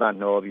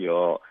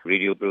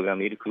ကိုအာသာနှောပြီးတော့ရေဒီယိုပရိုဂရမ်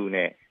လေးတစ်ခု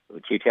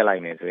နဲ့ခြေထည့်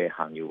လိုက်မယ်ဆိုတဲ့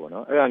ဟာ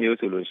မျိုးပေါ့နော်အဲ့ဒါ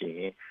မျိုးဆိုလို့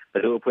ရှိရင်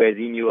ဘယ်လိုအဖွဲ့အ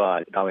စည်း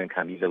မျိုးကတာ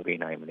ဝန်ခံပြီးလုပ်ပေး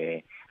နိုင်မလဲ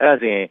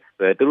အဲ့ဒါဆို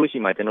ရင်သူတို့ရှိ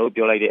မှ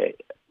ကျွန်တော်တို့ပြောလိုက်တဲ့အ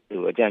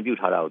ကြံပြု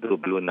ထားတာကိုသူတို့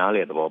ဘယ်လို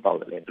နားလဲသဘောပေါက်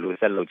တယ်လဲဘယ်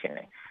လိုဆက်လုပ်ချင်လဲ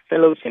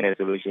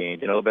ဆိုလို့ရှိ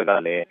ရင်ကျွန်တော်တို့ဘက်က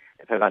လည်း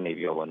တစ်ဖက်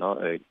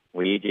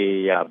ကနေပြီးတော့ပေါ့နော်ငွေ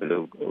ကြေးရဘယ်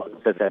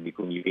လိုဆက်ပြီးကူ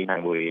ညီပေးနို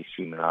င်မှုတွေ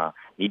ရှိမ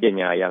လားဤ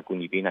ပညာအ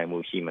ရကူညီပေးနိုင်မှု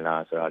ရှိမ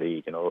လားဆိုတာ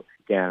လေးကျွန်တော်တို့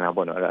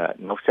ကြံလာပေါ့နော်အဲ့ဒါ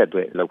နောက်ဆက်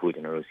တွဲလုပ်ဖို့ကျွ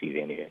န်တော်တို့စီ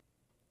စဉ်နေတယ်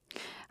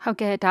ဟုတ်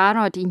ကဲ့ဒါက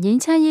တော့ဒီငင်း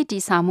ချမ်းရေး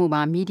တည်ဆာမှု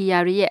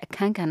မှာမီဒီယာတွေရဲ့အ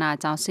ခန်းကဏ္ဍ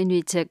အကြောင်းဆွေး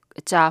နွေးချက်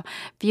အကြောင်း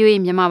VOA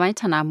မြန်မာပိုင်း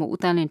ဌာ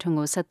နမှဦးတန်းလင်းထွန်း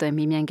ကိုဆက်သွယ်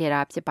မေးမြန်း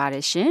ခဲ့တာဖြစ်ပါတ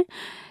ယ်ရှင်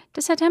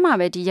တစ်ဆက်တည်း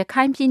မှာပဲဒီရ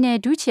ခိုင်ပြည်နယ်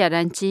ဒုချီယာတ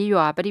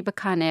န်းကြီးရွာပရိပ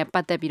ခနဲ့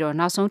ပတ်သက်ပြီးတော့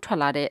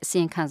နောက်ဆုံးထွက်လာတဲ့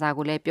အစီရင်ခံစာ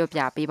ကိုလ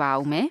ည်းပြောပြပေးပါ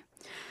ဦး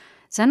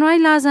မယ်ဇန်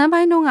နဝါရီလဆန်း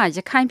ပိုင်းတုန်းက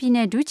ရခိုင်ပြည်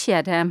နယ်ဒုချီ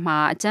ယာတန်း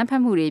မှာအကြမ်းဖ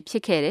က်မှုတွေဖြ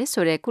စ်ခဲ့တယ်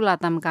ဆိုတဲ့ကု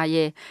လသမဂ္ဂ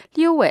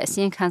ရဲ့လျှို့ဝှက်အ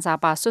စီ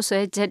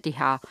ရင်ခံစာပါဆွဆွဲချက်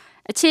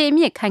တွေဟာအခြေအ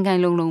မြစ်ခိုင်ခို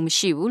င်လုံလုံ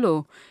မရှိ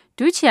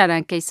ဘူးလို့ဒုချီယာ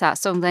တန်းကိစ္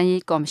စစုံစမ်း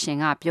ရေးကော်မရှင်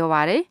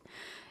ကပြောပါတယ်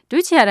ဒု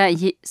ချီယာတ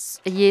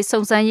န်းအ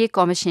ရေးစုံစမ်း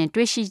ရေးကော်မရှင်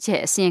တွေ့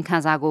ရှိချက်အစီ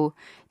ရင်ခံစာကို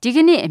ဒီ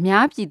ကနေ့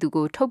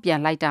အများပြည်သူကိုထုတ်ပြန်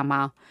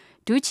လိုက်တာမှာ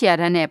ဒု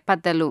ချီယာတန်းနဲ့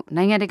ပတ်သက်လို့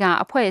နိုင်ငံတကာ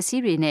အဖွဲ့အ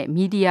စည်းတွေနဲ့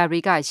မီဒီယာ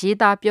တွေက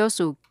ရေးသားပြော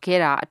ဆိုခဲ့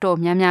တာ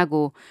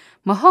အတော်များများကို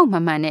မဟုတ်မ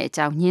မှန်တဲ့အ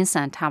ကြောင်းညှင်း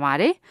ဆန်ထားပါ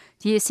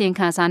တယ်ဒီအစီ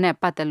ရင်ခံစာနဲ့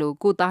ပတ်သက်လို့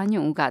ကိုသားညွ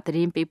န့်ဦးကသတ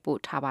င်းပေးပို့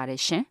ထားပါတယ်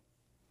ရှင်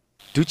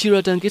ဒူ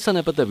ချီရတန်ကိစ္စ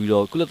နဲ့ပတ်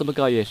သက်ပြီးတော့ကုလသမဂ္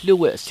ဂရဲ့လျှို့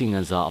ဝှက်အစီရင်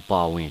ခံစာ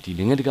အပါအ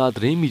ဝင်ဒီနိုင်ငံတကာသ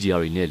တင်းမီဒီယာ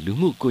တွေနဲ့လူ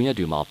မှုကွန်ရက်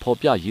တွေမှာဖော်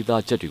ပြ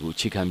ရေးသားချက်တွေကို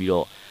အခြေခံပြီး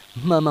တော့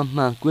မှ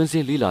န်ကွင်းစ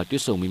င်းလေးလာ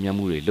တွေ့ဆုံမေးမြ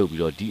န်းမှု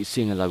တွေလုပ်ပြီးတော့ဒီအ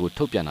စီရင်ခံစာကိုထု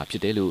တ်ပြန်တာဖြ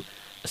စ်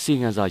တယ်လို့အစီ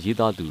ရင်ခံစာရေး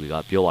သားသူတွေ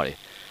ကပြောပါတယ်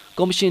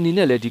ကော်မရှင်အနေ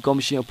နဲ့လ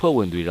ည်းဒီကော်မရှင်အဖွဲ့ဝ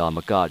င်တွေက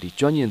မကဒီ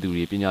ကျွမ်းကျင်သူ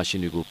တွေပညာရှ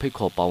င်တွေကိုဖိတ်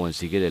ခေါ်ပါ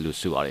ဝင်စေခဲ့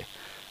တယ်လို့ဆိုပါ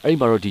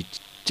တယ်အဲဒီမှာတော့ဒီ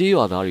ကျေး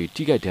ရွာသား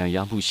တွေထိခိုက်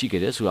ဒဏ်ရာမှုရှိခဲ့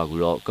တယ်ဆိုတာ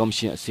ကိုတော့ကော်မရှ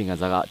င်အစီရင်ခံ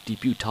စာကတည်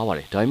ပြုထားပါ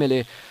တယ်ဒါပေမဲ့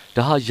လည်း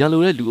ဒါဟာ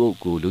ရန်လို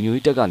တဲ့လူအုပ်ကိုလူ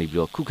မျိုးရေးတက်ကနေပြီး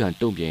တော့ခုခံ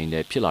တုံ့ပြန်နေ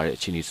တဲ့ဖြစ်လာတဲ့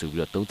အခြေအနေဆိုပြီး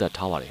တော့သုံး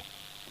သပ်ထားပါတယ်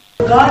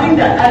Regarding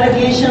the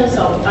allegations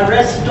of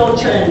arrest,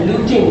 torture and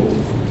looting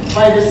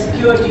by the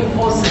security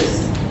forces,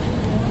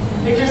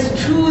 it is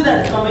true that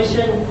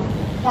Commission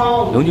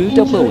found လူမျိုးရေး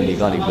တပ်ဖွဲ့ဝင်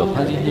တွေကနေပြီးတော့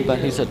ဖမ်းဆီးနှိပ်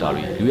ပန်းနှိပ်စက်တာ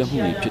တွေလူရဲမှု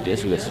တွေဖြစ်တဲ့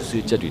ဆိုတဲ့ဆွဆွ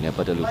ချက်တွေနဲ့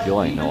ပတ်သက်လို့ပြော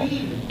ရရင်တော့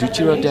ဒူ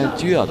ချီရ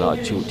တန်ကျွေးရတာအ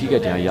ချို့ထိခို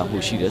က်ဒဏ်ရာရ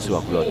မှုရှိတယ်ဆို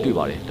တာ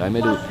ကိုတော့တွေ့ပါတယ်ဒါပေ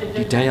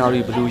မဲ့လို့ဒီဒဏ်ရာ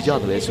တွေဘယ်လိုရ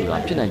တယ်လဲဆိုတာ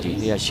ဖြစ်နိုင်ခြေ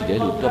နှစ်ရရှိ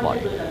တယ်လို့တွက်ပါတ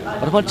ယ်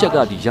ပထမချက်က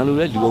ဒီရန်လို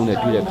တဲ့လူအုပ်နဲ့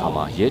တွေ့တဲ့အခါ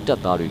မှာရဲတပ်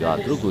သားတွေ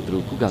ကသူတို့ကိုသူ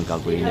တို့ခုခံကာ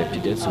ကွယ်ရင်း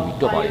နဲ့ဖြစ်တဲ့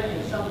ဆိုပြီးတွက်ပါတယ်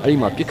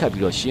အဲ့ဒီမှာပြစ်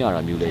ခတ်ပြီးတော့ရှင်း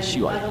ရတာမျိုးလည်း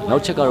ရှိပါတယ်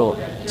နောက်ချက်ကတော့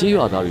ကြေး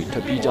ရွာသား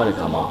တွေထွက်ပြေးကြတဲ့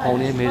အခါမှာ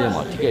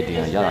ပေါင်ထဲမဲထဲမှာထိခိုက်ဒဏ်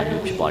ရာ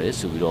ရတာမျိုးဖြစ်ပါ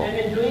တယ်ဆိုပြီးတော့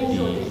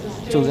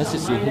ဒီစုံစမ်းစ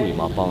စ်ဆေးမှု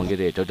တွေမှာပါဝင်ခဲ့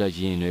တဲ့ဒေါက်တာ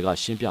ရင်တွေ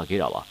ကရှင်းပြ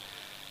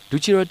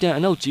ခဲ့တာပါဒူချီရတန်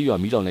အနောက်ကြေး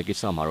ရွာမိလောင်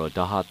တဲ့ကိစ္စ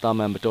မှာတော့ဒါဟာတာမ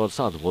န်မတော်တ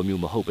ဆသ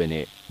ဘောမျိုး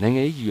မဟုတ်ပဲနဲ့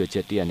နိုင်ငံရေး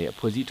ရည်ရွယ်ချက်တရနဲ့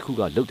အဖွဲ့အစည်း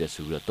တစ်ခုကလုပ်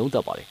တယ်ဆိုပြီးတော့သုံး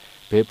သပ်ပါတယ်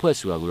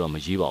ဘယ်ဖွဲ့ဆိုတာကိုတော့မ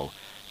ရေးပါဘူး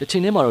တစ်ချိ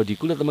န်တည်း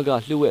မှာတော့ဒီကုလသမဂ္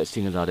ဂလျှို့ဝှက်အစီ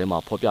ရင်ခံစာထဲမှာ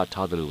ဖော်ပြ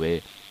ထားသ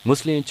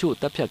လိုပဲမွတ်စလင်ချို့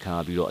တပ်ဖြတ်ခံရ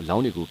ပြီးတော့အလော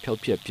င်းတွေ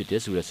ကိုဖျောက်ဖျက်ဖြစ်တယ်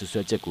ဆိုတဲ့ဆွ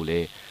ဆွဲချက်ကို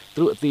လည်းသူ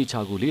တို့အသေး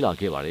ချာကို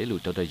လေ့လာခဲ့ပါ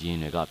တယ်လို့ဒေါက်တာ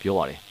ရင်တွေ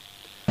ကပြောပါတယ်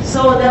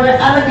So there were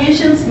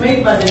allegations made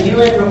by the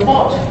UN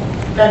report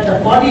that the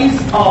bodies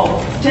of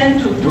 10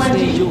 to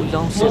 20 ရုပ်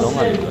လောင်းစလုံးက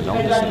နေအလော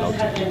င်းတစ်စလောက်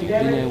ထိ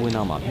တင်းနေ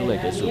ဝင်လာမှာမြှုပ်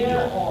လိုက်တဲ့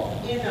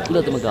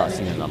ဆိုပြီးတော့ကုလသမဂ္ဂအ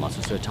စီရင်ခံစာမှာ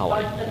ဆွဆွဲထားပါ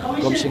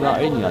တယ်ကော်မရှင်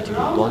ကအဲ့ဒီနေရာထိ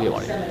ကိုတွားခဲ့ပါ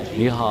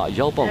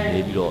တယ်နေဟာရောက်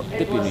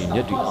ပေါက်နေပြီးတော့တစ်ပင်တွေ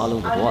ညက်တွေ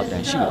အားလုံးသဘောအ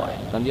တန်ရှိပါ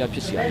တယ်တန်တရားဖြ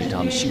စ်စီ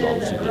အနေထားမရှိပါ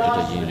ဘူးဆိုပြီး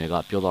ဒေါက်တာရင်တွေက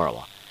ပြောသွားတာ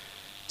ပါ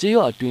ကျေး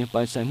ရွာအတွ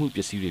င်းပိုင်ဆိုင်မှု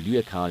ပစ္စည်းတွေလူ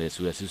ရဲခံရတယ်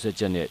ဆိုတဲ့ဆွ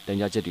ဆွဲချက်နဲ့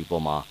တန်ကြားချက်တွေ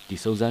ပေါ်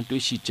မှာဒီစုံစမ်း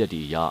တွေ့ရှိချက်တွေ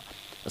အရ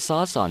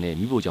အစားအစာနဲ့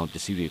မိဖို့ကြောင့်ပစ္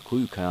စည်း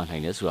တွေခိုးယူခံရ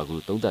နိုင်တယ်ဆိုတာကို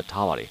သုံး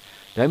သပ်ထားပါ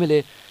တယ်ဒါပေမဲ့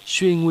လည်း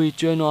ရွှေ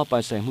ငွေကျွမ်းနွားပို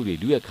င်ဆိုင်မှု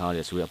တွေလူရဲခံရ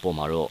တယ်ဆိုတဲ့အပေါ်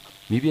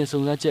မှာတော့မြေပြင်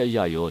စုံစမ်းချက်အ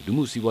ရရောလူ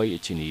မှုစီးပွား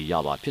ရေးအခြေအနေ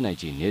ရပါဖြစ်နိုင်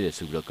ခြေနည်းတယ်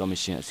ဆိုပြီးတော့ကော်မ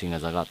ရှင်အစီရင်ခံ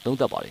စာ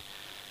ကသုံးသပ်ပါ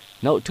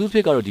တယ်နောက်အထူး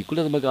သဖြင့်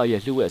ကတော့ဒီကုလသမဂ္ဂရဲ့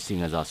လျှို့ဝှက်အစီရင်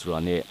ခံစာ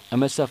ဆိုတာနဲ့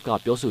MSF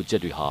ကပြောဆိုချ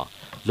က်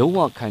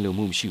တွေဟာလုံးဝခိုင်လုံ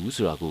မှုမရှိဘူး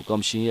ဆိုတာကိုကော်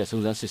မရှင်ရဲ့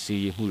စုံစမ်းစစ်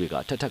ဆေးရေးမှုတွေ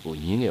ကအထက်ထပ်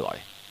ကိုညင်းခဲ့ပါ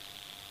တယ်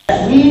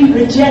We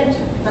reject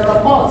the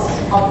reports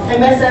of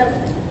MSF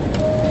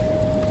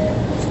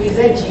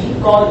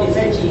called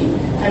IZG,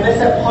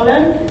 MSF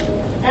Holland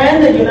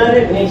and the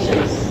United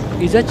Nations.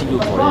 IZG လို့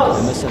ခေါ်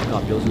တဲ့ MSF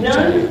ကပြောဆိုချ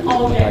က်တွေဒီက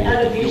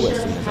ရဲ့လျှို့ဝှက်အ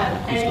စီ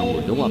ရင်ခံစာကို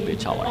လုံးဝပယ်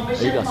ချပါ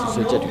တယ်အဲဒီကဆွ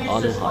ဆွဲချက်တွေ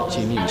အားလုံးဟာအ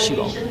ခြေမြင့်မရှိ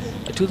ပါ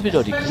ဘူးအထူးသဖြ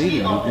င့်တော့ဒီက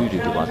လေးတွေမျိုးတွေ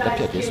တွေကိုပါ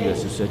တက်ဖြတ်တယ်ဆိုတဲ့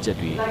ဆွ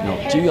ဆွဲချက်တွေ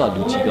နောက်ကြေးရွာ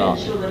လူကြီး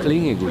ကက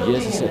လေးငယ်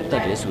ကိုရဲစစ်စစ်တ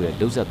တ်တယ်ဆို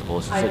တဲ့လုံဆက်သ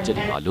ဘောဆွဆွဲချက်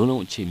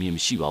တွေဟာလုံးလုံးအခြေမြင့်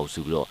မရှိပါ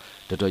ဘူးဆိုပြီးတော့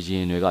ဒေါက်တာရ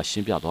င်တွေကရှ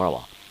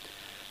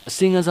င်းပြသွားတာပါအ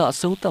စီရင်ခံစာအ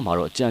ဆုံးသတ်မှာ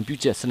တော့အကြံ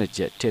ပြုချက်12ချ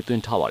က်ထည့်သွ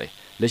င်းထားပါ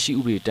တယ်လက်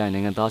ရှိဥပဒေတို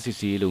င်းနိုင်ငံသားစစ်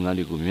ဆေးရေးလုပ်ငန်း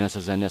တွေကိုမြန်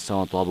ဆန်ဆန်နဲ့ဆောင်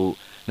ရွက်သွားဖို့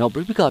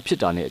နောက်ပြည်ပ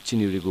ကဖြစ်တာနဲ့အခြေ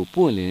အနေတွေ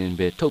ကိုပွင့်လင်းလင်း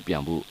ပဲထုတ်ပြ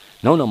န်ဖို့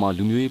နောက်နောက်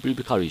မှာလူမျိုးရေးပြိ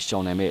ပခါတွေရှော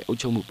င်နိုင်မဲ့အုပ်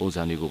ချုပ်မှု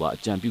ပုံစံတွေကိုပါအ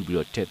ကြံပြုပြီး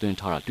တော့ထည့်သွ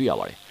င်းထားတာတွေ့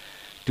ရပါတယ်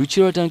ဒူ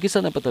ချီရ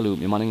တန်ကိစ္စနဲ့ပတ်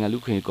သက်လို့မြန်မာနိုင်ငံ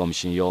လူ့ခွင့်ရေးကော်မ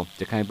ရှင်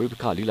ရောရခိုင်ပြိ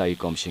ပခါလိလာရေး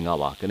ကော်မရှင်က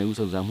ပါကနဦး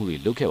စုံစမ်းမှု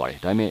တွေလုပ်ခဲ့ပါ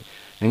တယ်ဒါပေမဲ့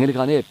နိုင်ငံတ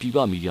ကာနဲ့ပြည်ပ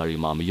မီဒီယာ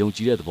တွေမှာမယုံကြ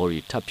ည်တဲ့သ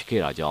ဘောတွေထပ်ဖြစ်ခဲ့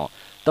တာကြော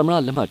င့်သမရ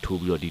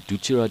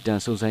လက်မှတ်ထိုးပြီးတော့ဒီဒူချီရတန်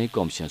စုံစမ်းရေး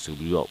ကော်မရှင်ဆို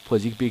ပြီးတော့ဖွဲ့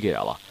စည်းပေးခဲ့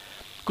တာပါ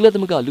ကုလသ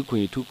မဂ္ဂ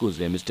လူ့ခွင့်ရေးထူးကိုယ်စား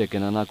လှယ်မစ္စတာ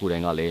ကန်နာနာကို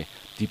တိုင်ကလည်း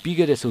ဒီပြီး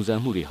ခဲ့တဲ့စုံစ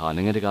မ်းမှု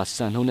တွေဟာနိုင်ငံ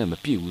တကာစံနှုန်းနဲ့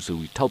မပြည့်ဘူးဆို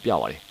ပြီး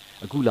ထောက်ပြပါတယ်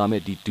အခုလာမဲ့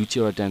ဒီဒူ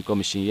ချီရ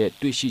တန်ကော်မရှင်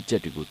ရဲ့တွေ့ရှိချ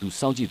က်တွေကိုသူ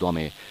စောင့်ကြည့်သွားမ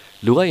ယ်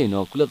လိုအပ်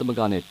ရင်တော့ကုလသမဂ္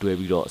ဂနဲ့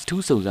တွဲပြီးတော့အ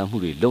ထူးစုံစမ်း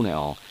မှုတွေလုပ်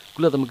နိုင်အောင်ကု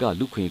လသမဂ္ဂ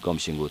လူ့ခွင့်ရေးကော်မ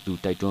ရှင်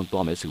ကိုသူတိုက်တွ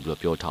န်းသွားမယ်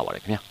ဆိုပြီးတော့ပြောထားပါ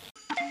တယ်ခင်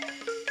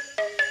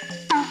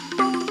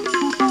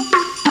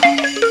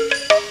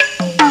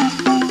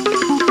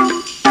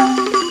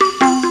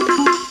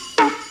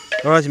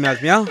ဗျာတော်ရရှိမြခ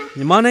င်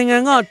ဗျာမြန်မာနိုင်ငံ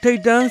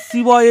ကထိပ်တ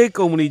န်းစီးပွား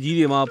ရေးကုမ္ပဏီကြီး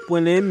တွေမှာပွ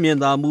င့်လ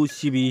င်းမြင်သာမှု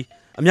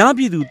ရှိပြီးအများ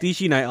ပြည်သူသိ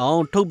ရှိနိုင်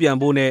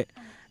အောင်ထုတ်ပြန်ဖို့နဲ့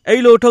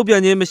အဲ့လိုထုတ်ပြ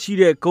န်ခြင်းမ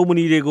ရှိတဲ့ကုမ္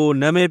ပဏီတွေ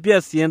ကိုနာမည်ပြ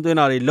က်စီးရင်သွ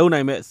င်းတာတွေလုပ်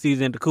နိုင်မဲ့အစီအ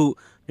စဉ်တစ်ခု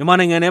မြန်မာ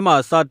နိုင်ငံထဲမှာ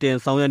စတင်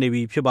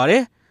ဆောင်ရွက်နေပြီဖြစ်ပါ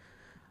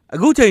တယ်အ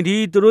ခု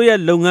ချိန်ထိသူတို့ရဲ့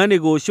လုပ်ငန်း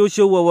တွေကို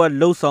ရှိုးရှိုးဝက်ဝက်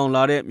လှုပ်ဆောင်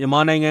လာ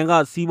တဲ့မြန်မာနိုင်ငံ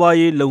ကစီးပွား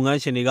ရေးလုပ်င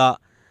န်းရှင်တွေ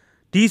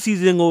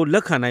ကဒီစီစဉ်ကိုလ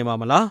က်ခံ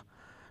နိုင်ပါမ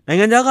လားနိုင်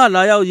ငံခြား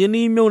ကလာရောက်ယင်း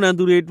နှီးမြှုပ်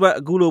နှံသူတွေ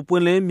အတွက်အခု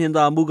လိုပွင့်လင်းမြင်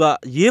သာမှုက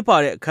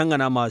ရေးပါတဲ့အခန်းကဏ္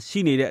ဍမှာ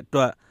ရှိနေတဲ့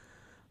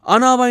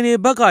အတွက်အာဏာပိုင်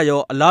တွေဘက်ကရော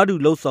အလားတူ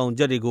လှုပ်ဆောင်ချ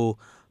က်တွေကို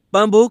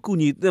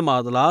ပံ့ပိုးကူညီသ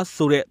င့်ပါသ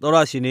လားဆိုတဲ့သော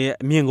ရရှင်တွေ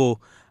ရဲ့အမြင်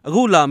ကိုအ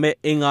ခုလာ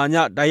မဲ့အင်္ဂါည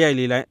တိုက်ရိုက်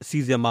လေးလိုက်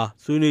အစီအစဉ်မှာ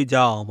ဆွေးနွေးကြ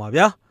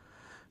အောင်ပါဗျာ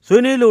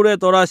ဆွေးနွေးလိုတဲ့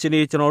သောရရှင်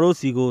တွေကျွန်တော်တို့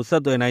စီကိုဆ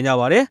က်သွယ်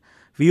နိုင်ကြပါတယ်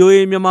VOA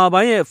မြန်မာ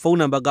ပိုင်းရဲ့ဖုန်း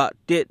နံပါတ်က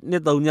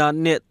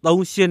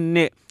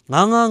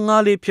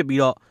12393825554ဖြစ်ပြီး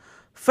တော့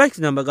fax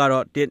နံပါတ်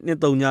ကတော့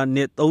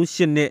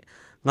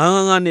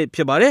12393825555ဖြ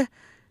စ်ပါ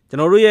တယ်ကျွန်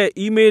တော်တို့ရဲ့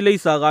email လိပ်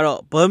စာကတော့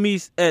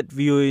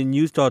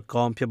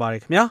burmese@voanews.com ဖြစ်ပါ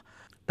တယ်ခင်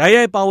ဗျာတိုက်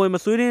ရိုက်ပါဝင်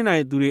မဆွေးနွေးနို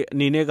င်သူတွေအ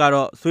နေနဲ့က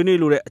တော့ဆွေးနွေး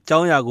လိုတဲ့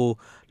အကြောင်းအရာကို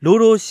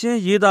လိုလိုရှ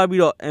င်းရေး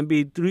သားပြီးတော့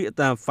MP3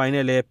 အတန်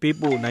ဖိုင်နဲ့လည်း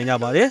ပေးပို့နိုင်ကြ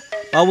ပါ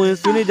တယ်ပါဝင်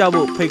ဆွေးနွေးကြ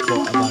ဖို့ဖိတ်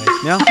ခေါ်အပ်ပါတယ်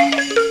ခင်ဗျာ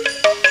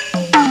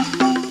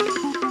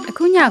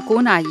အခုည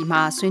9:00 နာရီ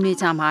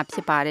မှာဆွေးနွေးကြမှာဖြ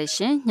စ်ပါ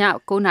တယ်ရှင်ည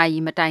9:00 နာ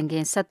ရီမတိုင်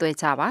ခင်ဆက်သွယ်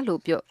ကြပါလို့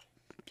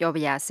ပြောပါ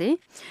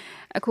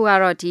ရစေအခု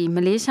ကတော့ဒီမ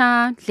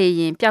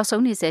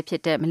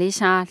လေးရှားလေယာဉ်ပျောက်ဆုံးနေဆဲဖြစ်တဲ့မလေး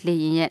ရှားလေ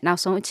ယာဉ်ရဲ့နော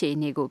က်ဆုံးအခြေ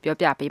အနေကိုပြော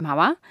ပြပေးမှာ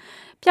ပါ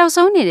ပျောက်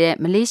ဆုံးနေ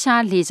တဲ့မ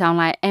လေးရှားလေကြောင်း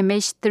လိုင်း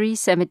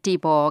MH370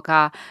 ဘော်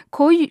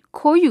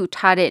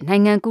ကခိုးယူထားတဲ့နို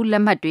င်ငံကူးလ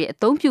က်မှတ်တွေအ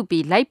သုံး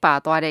ပြုပြီးလိုက်ပါ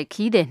သွား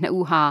တဲ့ခီး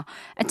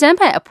တဲ့နှစ်ဦးဟာအကြ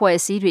မ်းဖက်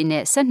အဖွဲ့အစည်း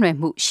တွေနဲ့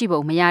ဆက်နွယ်မှု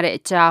ရှိပုံမရတဲ့အ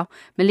ကြော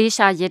င်းမ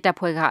လေးရှားရဲတပ်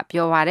ဖွဲ့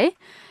ကပြောပါတယ်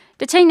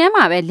တစ်ချိန်တည်း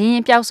မှာပဲလင်းရ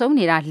င်ပျောက်ဆုံး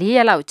နေတာ4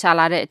ရက်လောက်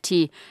ကြာလာတဲ့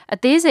အထိအ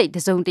သေးစိတ်တ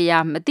စုံတ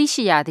ရာ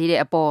မသိရှိရသေး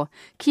တဲ့အပေါ်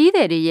ခီးသ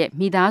ည်တွေရဲ့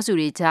မိ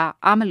သားစုတွေကြား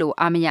အားမလို့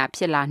အားမ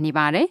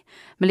ရဖြစ်လာနေပါတယ်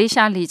။မလေး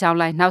ရှားလေကြော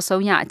င်းလိုင်းနောက်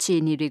ဆုံးရအ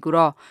ခြေအနေတွေကို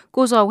တော့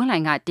ကိုဇော်ဝ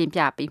င်းလှိုင်က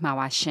တင်ပြပေး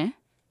မှာပါရှင်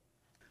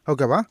။ဟုတ်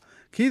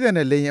ကဲ့ပါခီး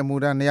သည်နဲ့လေရင်အ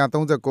မှုထမ်း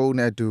239ဦး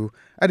နဲ့အတူ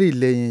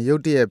အဲ့ဒီလေရင်ရု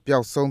တ်တရက်ပျော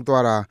က်ဆုံး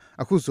သွားတာ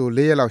အခုဆို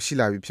4ရက်လောက်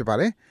ရှိလာပြီဖြစ်ပါ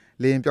တယ်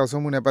။လေ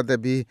ရင်ပျောက်ဆုံးမှုနဲ့ပတ်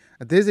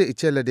သက်ပြီးအသေးစိတ်အ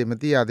ချက်လက်တွေ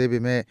မသိရ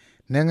သေးပေမဲ့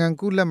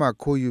နိုင်ငံကူး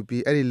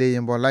လက်မှတ်ခိုးယူပြီးအဲ့ဒီလေ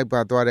ရင်ပေါ်လိုက်ပါ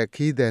သွား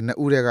တဲ့ခီးသည်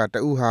2ဦးတက်က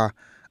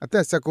တဦးဟာအ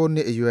သက်19နှ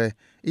စ်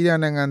အရွယ်အီရန်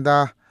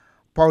နိုင်ငံသား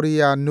ဖော်ရီ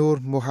ယာနိုး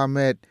မိုဟာမ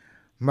က်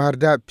မာ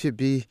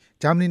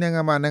ဒတ်ဖြစ်ပြီးဂျာမနီနိုင်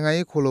ငံမှာနိုင်ငံ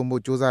ရေးခိုးလုံမှုစ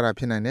조사တာ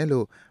ဖြစ်နိုင်တယ်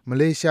လို့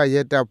မလေးရှား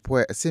ရဲ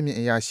တပ်ဖွဲ့အဆင့်မြ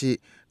င့်အရာ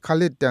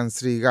ရှိခါလစ်တန်စ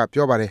ရီ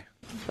ကပြောပါတယ်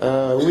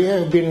We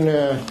have been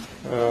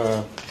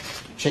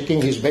checking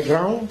his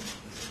background.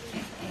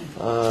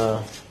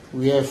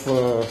 We have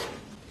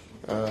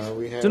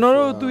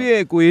ကျွန်တော်တို့သူ့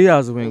ရဲ့ကို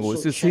ရေးရာဇဝင်ကို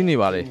စစ်ဆေးနေ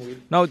ပါတယ်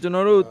။နောက်ကျွန်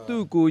တော်တို့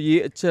သူ့ကို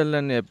ရေးအချက်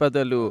လက်နဲ့ပတ်သ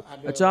က်လို့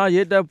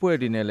အခြားရဲတပ်ဖွဲ့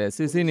တွေနဲ့လည်း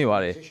စစ်ဆေးနေပါ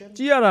တယ်။ကြ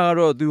ည့်ရတာ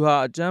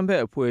ကတော့သူဟာအကြမ်းဖ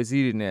က်အဖွဲ့အ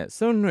စည်းတွေနဲ့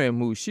ဆွနွယ်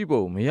မှုရှိ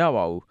ပုံမ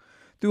ရပါဘူး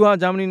။သူဟာ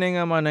ဂျာမနီ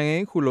နိုင်ငံမှာ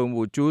နိုင်ငံရေးခိုး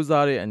လုံမှုစ조사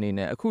တဲ့အနေ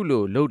နဲ့အခု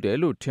လိုလုပ်တယ်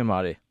လို့ထင်ပါတ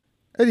ယ်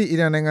။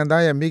အဲ့ဒီအီရန်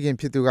နိုင်ငံသားရဲ့မိခင်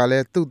ဖြစ်သူကလ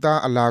ည်းသူ့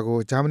သားအလာ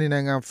ကိုဂျာ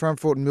မနီနိုင်ငံဖရ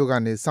န့်ဖို့မြို့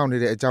ကနေစော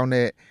င့်နေတဲ့အကြောင်း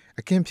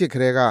နဲ့အခင်းဖြစ်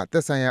ခရဲက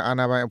သက်ဆိုင်ရာအာ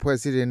ဏာပိုင်အဖွဲ့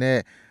အစည်းတွေ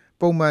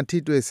နဲ့ပုံမှန်ထိ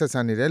တွေ့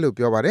ဆက်ဆံနေတယ်လို့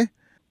ပြောပါတယ်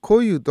။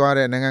ခိုးယူသွား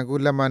တဲ့နိုင်ငံ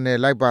ကူးလက်မှတ်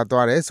နဲ့လိုက်ပါ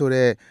သွားတယ်ဆို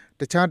တော့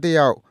တခြားတစ်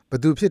ယောက်ဘ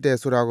သူဖြစ်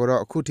တယ်ဆိုတာ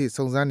ကိုတော့အခုထိ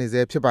စုံစ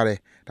မ်းနေသေးဖြစ်ပါတယ်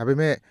။ဒါပေ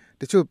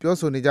မဲ့တ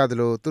ချို့ပြောဆိုနေကြ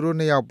သလိုသူတို့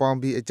နှစ်ယောက်ပေါ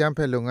င်းပြီးအကြမ်းဖ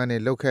က်လုပ်ငန်း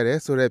တွေလုပ်ခဲ့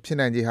တယ်ဆို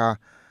တဲ့ဖြစ်နိုင်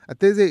ခြေဟာအ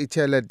သေးစိတ်အချ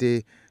က်လက်တွေ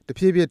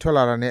တဖြည်းဖြ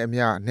ည်းထွက်လာတာနဲ့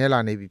အမျှနည်းလာ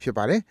နေ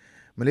ပြီဖြစ်ပါတယ်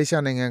။မလေး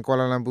ရှားနိုင်ငံကွာ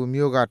လာ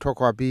လမ်ပူမြို့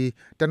ကထွက်ခွာပြီး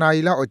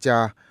တနာရီလောက်အကြာ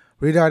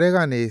ရေဒါထဲ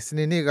ကနေစ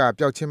နေနေ့က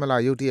ပျောက်ချင်းမ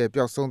လားရုတ်တ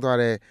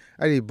ရက်ပျောက်ဆုံးသွားတဲ့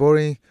အဲ့ဒီ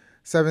Boeing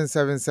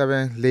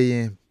 777 လေယာ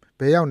ဉ်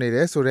ဘယ်ရောက်နေ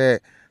တယ်ဆိုတော့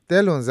သဲ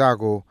လွန်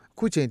စကို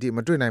အခုချိန်ထိ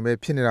မတွေ့နိုင်ပဲ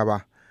ဖြစ်နေတာပါ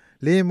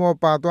လေယာဉ်ပေါ်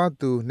ပါသွား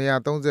သူ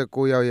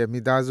239ယောက်ရဲ့မိ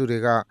သားစုတွေ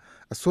ကအ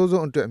ဆိုး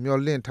ဆုံး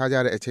အတွက်မျှော်လင့်ထားကြ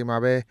တဲ့အချိန်မှာ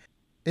ပဲ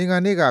အင်္ဂါ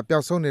နေ့ကပျော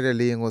က်ဆုံးနေ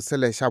တဲ့လေယာဉ်ကို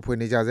ဆက်လက်ရှာဖွေ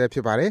နေကြဆဲဖြ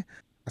စ်ပါ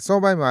တယ်အ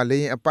စောပိုင်းမှာလေ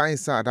ယာဉ်အပိုင်းအ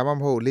စဒါမှမ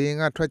ဟုတ်လေယာဉ်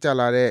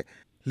ကထွက်ကျလာတဲ့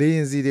လေယာ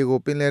ဉ်စီတွေကို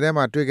ပင်လယ်ထဲ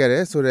မှာတွေ့ခဲ့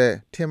တယ်ဆိုတော့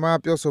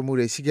ထင်မှားပြောဆို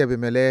မှုတွေရှိခဲ့ပေ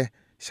မဲ့လ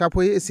ည်းရှာ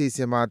ဖွေရေးအစီအ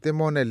စဉ်မှာ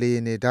တင်မော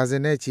နဲ့လေယာဉ်တွေဒါ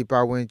ဇင်နဲ့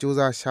ချီပါဝင်စူးစ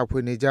မ်းရှာ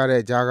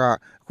ဖွေနေကြတဲ့ကြားကအ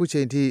ခု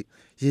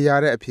ချိန်ထိရေရ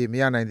တဲ့အဖြေမ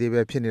ရနိုင်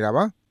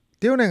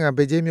သေးပဲဖြစ်နေတာပါတရုတ်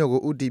နိုင်ငံဘေကျင်းမြို့ကို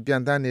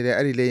ဥတီပြန်တန်းနေတဲ့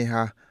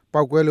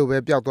အဲ့ဒီလေယာဉ်ဟာပောက်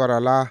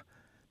ကွဲလို့ပဲပျောက်သွားတာလား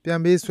ပြန်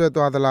ပေးဆွဲ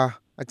သွားသလား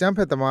အကြမ်း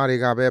ဖက်သ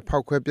မားတွေကပဲဖော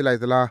က်ခွဲပစ်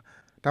လိုက်သလား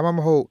ဒါမှမ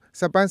ဟုတ်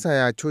စက်ပိုင်းဆိုင်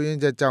ရာချိုးယွင်း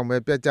ချက်ကြောင့်ပဲ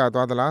ပြတ်ကျ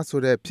သွားသလားဆို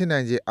တဲ့ဖြစ်နို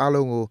င်ခြေအား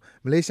လုံးကို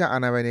မလေးရှားအာ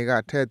ဏာပိုင်တွေက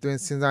ထည့်သွင်း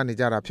စဉ်းစားနေ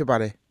ကြတာဖြစ်ပါ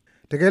တယ်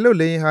။တကယ်လို့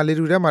လေယာဉ်ဟာလေ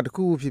ထုထဲမှာတစ်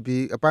ခုခုဖြစ်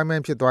ပြီးအပိုင်းပို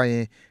င်းဖြစ်သွားရ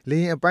င်လေ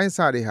ယာဉ်အပိုင်းအစ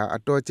တွေဟာအ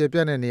တော်ကျယ်ပြ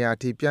န့်တဲ့နေရာအ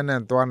ထိပြန့်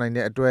နှံ့သွားနိုင်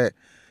တဲ့အတွက်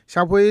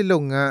ရှာဖွေရေးလု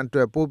ပ်ငန်းအတွ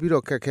က်ပိုပြီး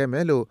တော့ခက်ခဲမ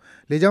ယ်လို့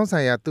လေကြောင်း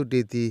ဆိုင်ရာသု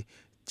တေသီ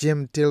Jim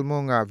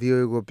Tillman က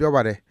VOA ကိုပြော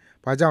ပါတယ်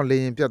။ဘာကြောင့်လေ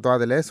ယာဉ်ပြတ်သွား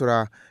တယ်လဲဆိုတာ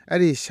အဲ့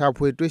ဒီရှာ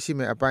ဖွေတွေ့ရှိ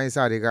မဲ့အပိုင်းအစ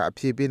တွေကအ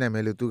ဖြေပေးနိုင်မ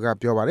ယ်လို့သူက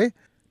ပြောပါတယ်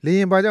။လေ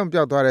ယာဉ်ဘာကြောင့်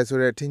ပျောက်သွားတယ်ဆို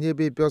တဲ့ထင်ကြီး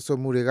ပေးပြောဆို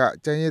မှုတွေက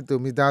ကျန်ရစ်သူ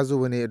မိသားစု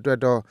ဝင်တွေအတွက်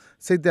တော့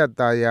စိတ်သက်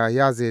သာရာရ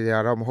စေရ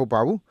တော့မဟုတ်ပါ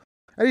ဘူး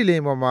။အဲ့ဒီလေ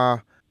ယာဉ်ပေါ်မှာ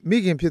မိ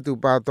ခင်ဖြစ်သူ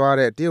ပါသွား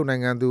တဲ့တရုတ်နို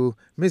င်ငံသူ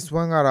Miss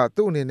Wang ကတော့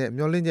သူ့အနေနဲ့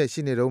မျှော်လင့်ချက်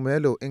ရှိနေတော့မယ်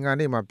လို့အင်္ဂါ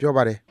နေ့မှာပြော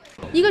ပါတယ်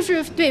一个是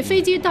对飞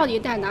机到底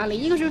在哪里，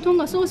一个是通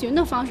过搜寻的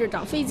方式找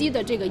飞机的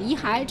这个遗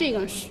骸，这个。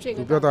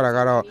သူပြောသွားတာက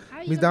တော့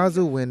မိသား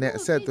စုဝင်နဲ့အ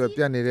ဆက်အသွယ်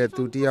ပြတ်နေတဲ့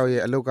သူတယောက်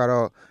ရဲ့အလုပ်က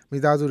တော့မိ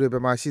သားစုတွေဘ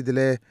ယ်မှာရှိသ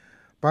လဲ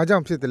ဘာကြော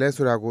င့်ဖြစ်တယ်လဲ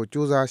ဆိုတာကို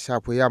စူးစမ်းရှာ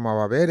ဖွေရမှာ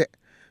ပါပဲတဲ့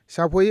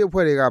ရှာဖွေရေးအ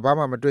ဖွဲ့တွေကဘာ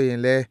မှမတွေ့ရင်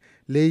လဲ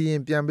လေရ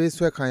င်ပြန်ပေး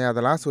ဆွဲခံရသ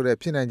လားဆိုတဲ့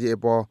ဖြစ်နိုင်ခြေအ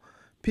ပေါ်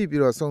ဖိ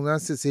ပြီးတော့စုံစ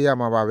မ်းစစ်ဆေးရ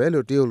မှာပါပဲ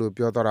လို့တရုတ်လူ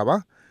ပြောသွားတာပါ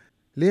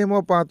လေ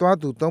မောပါသွား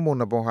သူ3ပုံ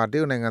2ပုံဟာတ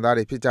ရုတ်နိုင်ငံသား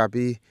တွေဖြစ်ကြ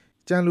ပြီး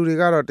ကျန်လူတွေ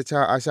ကတော့တ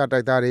ခြားအာရှတို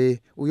က်သားတွေ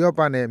ဥရောပ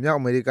နဲ့မြောက်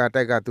အမေရိက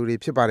တိုက်ကသူတွေ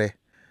ဖြစ်ပါတယ်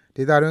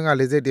ဒေသတွင်းက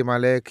လေဆိပ်တွေမှာ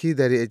လည်းခီး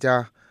သည်တွေအ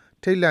ကြား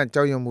ထိတ်လန့်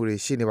ကြောက်ရွံ့မှုတွေ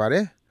ရှိနေပါတ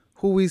ယ်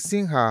ဟူဝီစ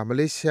င်းဟာမ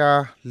လေး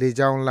ရှားလေ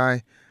ကြောင်းလိုင်း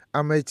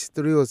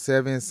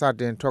MH307 စ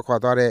တင်ထွက်ခွာ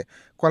သွားတဲ့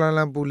ကွာလာလ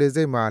မ်ပူလေ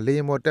ဆိပ်မှာလေ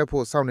ယာဉ်ပေါ်တက်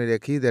ဖို့စောင့်နေတဲ့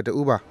ခီးသည်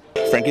တူပါ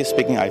Frankly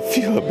speaking I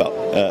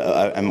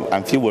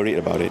feel worried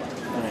about it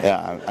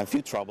Yeah I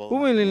feel trouble ပုံ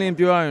ဝင်လင်း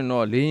ပြောရရင်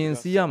တော့လေယာဉ်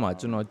စီးရမှာ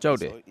ကျွန်တော်ကြောက်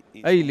တယ်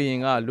အဲ့ဒီလေယာဉ်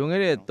ကလွန်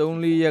ခဲ့တဲ့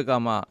 3-4 ရက်က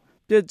မှ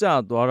ပြက်ကျ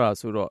သွားတာ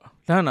ဆိုတော့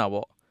လန့်တာ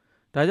ပေါ့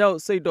ဒါကြောင့်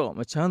စိတ်တော့မ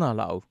ချမ်းသာ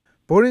လောက်ဘူး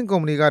Boeing ကု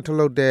မ္ပဏီကထုတ်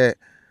လုပ်တဲ့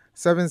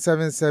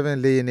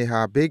777လေယာဉ်တွေ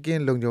ဟာဘေးက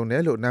င်းလုံခြုံတ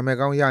ယ်လို့နာမည်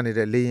ကောင်းရနေ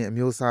တဲ့လေယာဉ်အ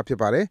မျိုးအစားဖြစ်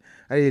ပါတယ်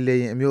။အဲဒီလေ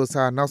ယာဉ်အမျိုးအ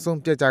စားနောက်ဆုံး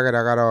ပြတ်ကျခဲ့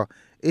တာကတော့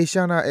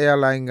Asiana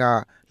Airlines က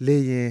လေ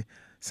ယာဉ်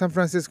San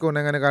Francisco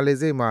နိုင်ငံတကာလေ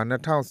ဆိပ်မှာ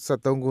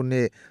2013ခုနှ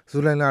စ်ဇူ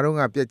လိုင်လတုန်း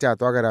ကပြတ်ကျ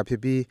သွားခဲ့တာဖြ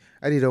စ်ပြီး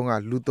အဲဒီတုန်းက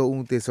လူ3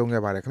ဦးသေဆုံး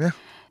ခဲ့ပါတယ်ခင်ဗျာ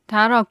။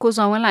ဒါကတော့ကို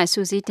စောဝင်းလိုက်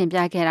စူးစီးတင်ပြ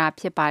ခဲ့တာ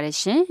ဖြစ်ပါတယ်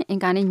ရှင်။အ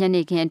င်္ဂါနေ့ည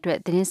နေခင်းအတွက်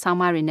သတင်းဆောင်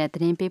မတွေနဲ့သ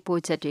တင်းပေး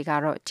ပို့ချက်တွေက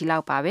တော့ဒီလော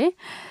က်ပါပဲ။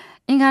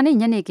အင်္ဂါနေ့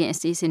ညနေခင်းအ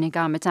စီအစဉ်တွေက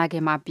မကြခ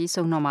င်မှာပြီး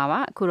ဆုံးတော့မှာပါ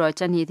အခုတော့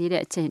ကြံနေသေး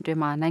တဲ့အချိန်အတွင်း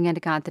မှာနိုင်ငံတ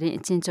ကာသတင်း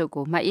အချင်းချုပ်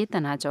ကိုမအေးတ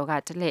နာကျော်က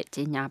တလှည့်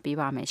ကြီးညာပေး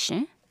ပါမယ်ရှ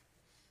င်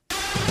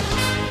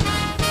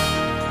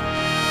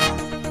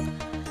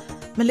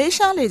မလေး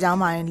ရှားလေကြောင်း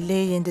မှာလေ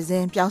ယာဉ်တစ်စ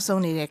င်းပျောက်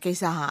ဆုံးနေတဲ့ကိစ္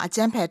စဟာအကြ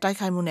မ်းဖက်တိုက်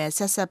ခိုက်မှုနဲ့ဆ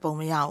က်ဆက်ပုံ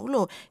မရဘူး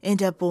လို့အင်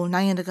တာပို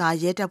နိုင်ငံတကာ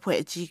ရဲတပ်ဖွဲ့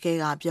အကြီးအကဲ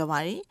ကပြောပါ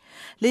တယ်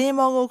။လေယာဉ်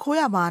ပေါ်ကိုခိုး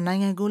ရပါနို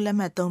င်ငံကူးလက်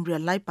မှတ်သုံး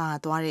ပြီးလိုက်ပါ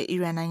သွားတဲ့အီ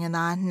ရန်နိုင်ငံ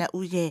သား2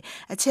ဦးရဲ့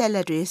အချက်အလ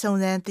က်တွေစုံ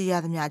စမ်းသိရ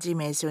သမျှကြည့်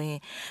မယ်ဆိုရင်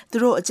သူ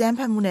တို့အကြမ်းဖ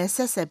က်မှုနဲ့ဆ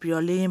က်ဆက်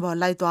ပြီးလေယာဉ်ပေါ်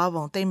လိုက်သွား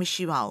ပုံသိမ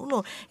ရှိပါဘူး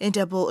လို့အင်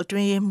တာပိုအတွ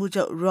င်းရေးမှူး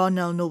ချုပ်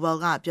Ronald Noble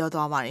ကပြော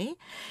သွားပါတယ်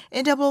။အ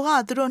င်တာပိုက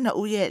သူတို့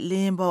2ဦးရဲ့လေ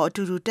ယာဉ်ပေါ်အ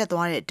တူတူတက်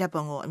သွားတဲ့ဓာတ်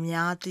ပုံကိုအ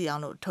များသိအော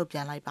င်လို့ထုတ်ပြ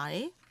န်လိုက်ပါတ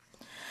ယ်။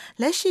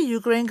လက်ရှိယူ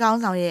ကရိန်းခေါင်း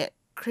ဆောင်ရဲ့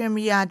ခရီ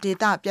မီးယားဒေ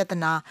သပြဿ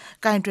နာ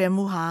ကင်တွယ်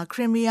မှုဟာခ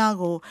ရီမီးယား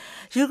ကို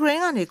ယူကရိ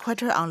န်းကနေခွဲ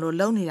ထွက်အောင်လို့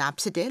လုပ်နေတာ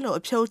ဖြစ်တယ်လို့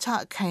အဖြုတ်ချ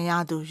ခံရ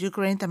သူယူက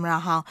ရိန်းသမ္မတ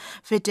ဟောင်း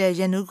ဗစ်တာ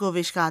ယာနူကိုဗ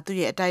စ်ကသူ့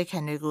ရဲ့အတိုက်အခံ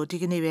တွေကိုဒီ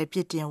ကနေ့ပဲပြ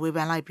စ်တင်ဝေဖ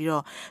န်လိုက်ပြီး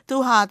တော့သူ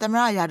ဟာသမ္မ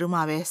တရာထူး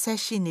မှာပဲဆက်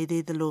ရှိနေ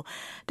သေးတယ်လို့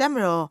တပ်မ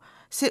တော်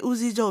စစ်ဦး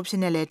စီးချုပ်ဖြ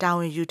စ်နေလဲတာဝ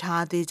န်ယူ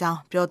ထားသေးကြောင်း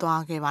ပြော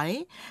သွားခဲ့ပါတ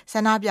ယ်။ဆ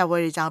န္ဒပြပွဲ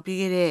တွေကြောင့်ပြီး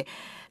ခဲ့တဲ့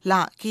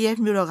ကီယက်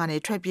မြို့တော်ကနေ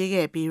ထွက်ပြေး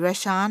ခဲ့ပြီးရု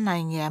ရှားနို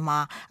င်ငံမှာ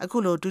အခု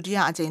လိုဒုတိယ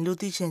အကြိမ်လူ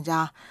သိရှင်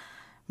ကြား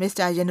မစ္စ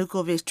တာယာနူ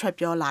ကိုဗစ်ထွက်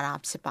ပြောလာတာ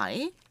ဖြစ်ပါတ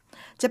ယ်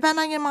။ဂျပန်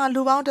နိုင်ငံမှာ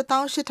လူပေါင်း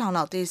18000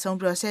လောက်သေဆုံး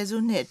ပြီးဆယ်စု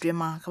နှစ်အတွင်း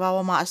မှာကမ္ဘာ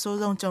ပေါ်မှာအဆိုး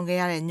ဆုံးကြုံခဲ့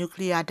ရတဲ့နျူက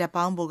လ িয়ার ဓာတ်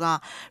ပေါင်းပိုက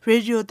ရေ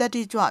ဒီယိုတက်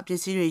တိကြွပ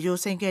စ္စည်းတွေယို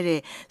စိမ့်ခဲ့တဲ့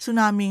ဆူ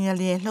နာမီင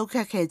လျင်လှုပ်ခ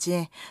တ်ခဲ့ခြ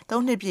င်း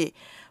3နှစ်ပြည့်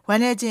ဝ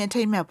မ်းနည်းခြင်းအ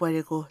ထိမ်းအမှတ်ပွဲ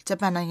တွေကိုဂျ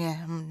ပန်နိုင်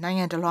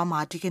ငံတလွှားမှာ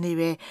ဒီကနေ့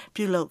ပဲ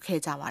ပြုလုပ်ခဲ့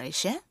ကြပါတယ်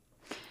ရှင်။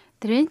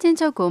သတင်းချင်း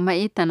ချုပ်ကိုမ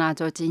အေးတနာ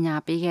ကျော်ကြီးညာ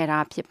ပေးခဲ့တာ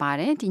ဖြစ်ပါ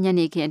တယ်ဒီည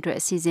နေခင်းအတွက်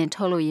အစီအစဉ်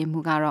ထုတ်လို့ရမှု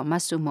ကတော့မ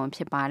တ်စုမွန်ဖြ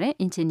စ်ပါတယ်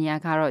အင်ဂျင်နီယာ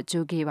ကတော့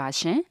ဂျိုကေပါ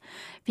ရှင်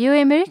VOA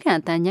American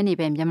အတန်ညနေ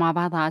ပဲမြန်မာ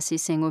ဘာသာအစီ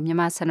အစဉ်ကိုမြန်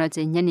မာစံတော်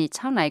ချိန်ညနေ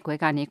6နာရီခွဲ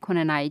ကနေ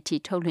9နာရီအထိ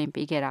ထုတ်လွှင့်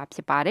ပေးခဲ့တာဖြ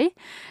စ်ပါတယ်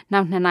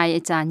နောက်2နာရီ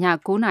အကြာည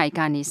9နာရီ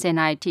ကနေ10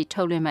နာရီအထိ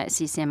ထုတ်လွှင့်မဲ့အ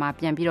စီအစဉ်မှာ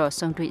ပြန်ပြီးတော့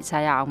ဆုံတွေ့ကြ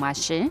ရအောင်ပါ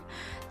ရှင်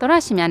တော်ရ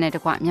ရှိများနဲ့တ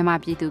ကွမြန်မာ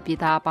ပြည်သူပြည်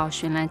သားအပေါင်း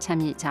ရှင်လန်းချမ်း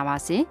မြေ့ကြပါ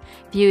စေ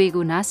VOA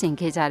ကိုနားဆင်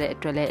ခဲ့ကြတဲ့အ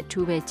တွက်လည်းအ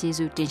ထူးပဲကျေး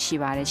ဇူးတင်ရှိ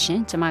ပါတယ်ရှင်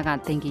ကျွန်မက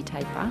သင်္ကီ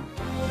ထိုက်ပါ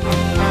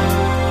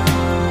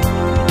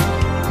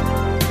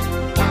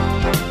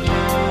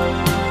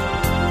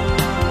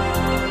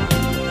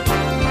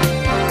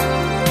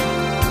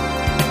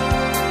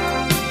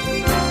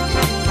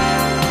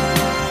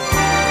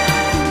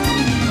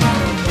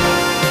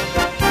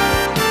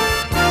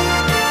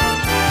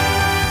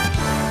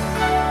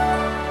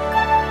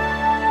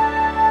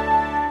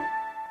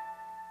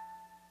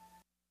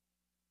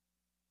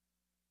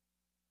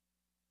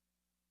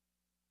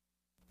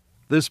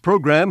This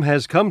program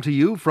has come to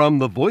you from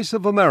the Voice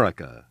of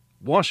America,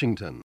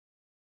 Washington.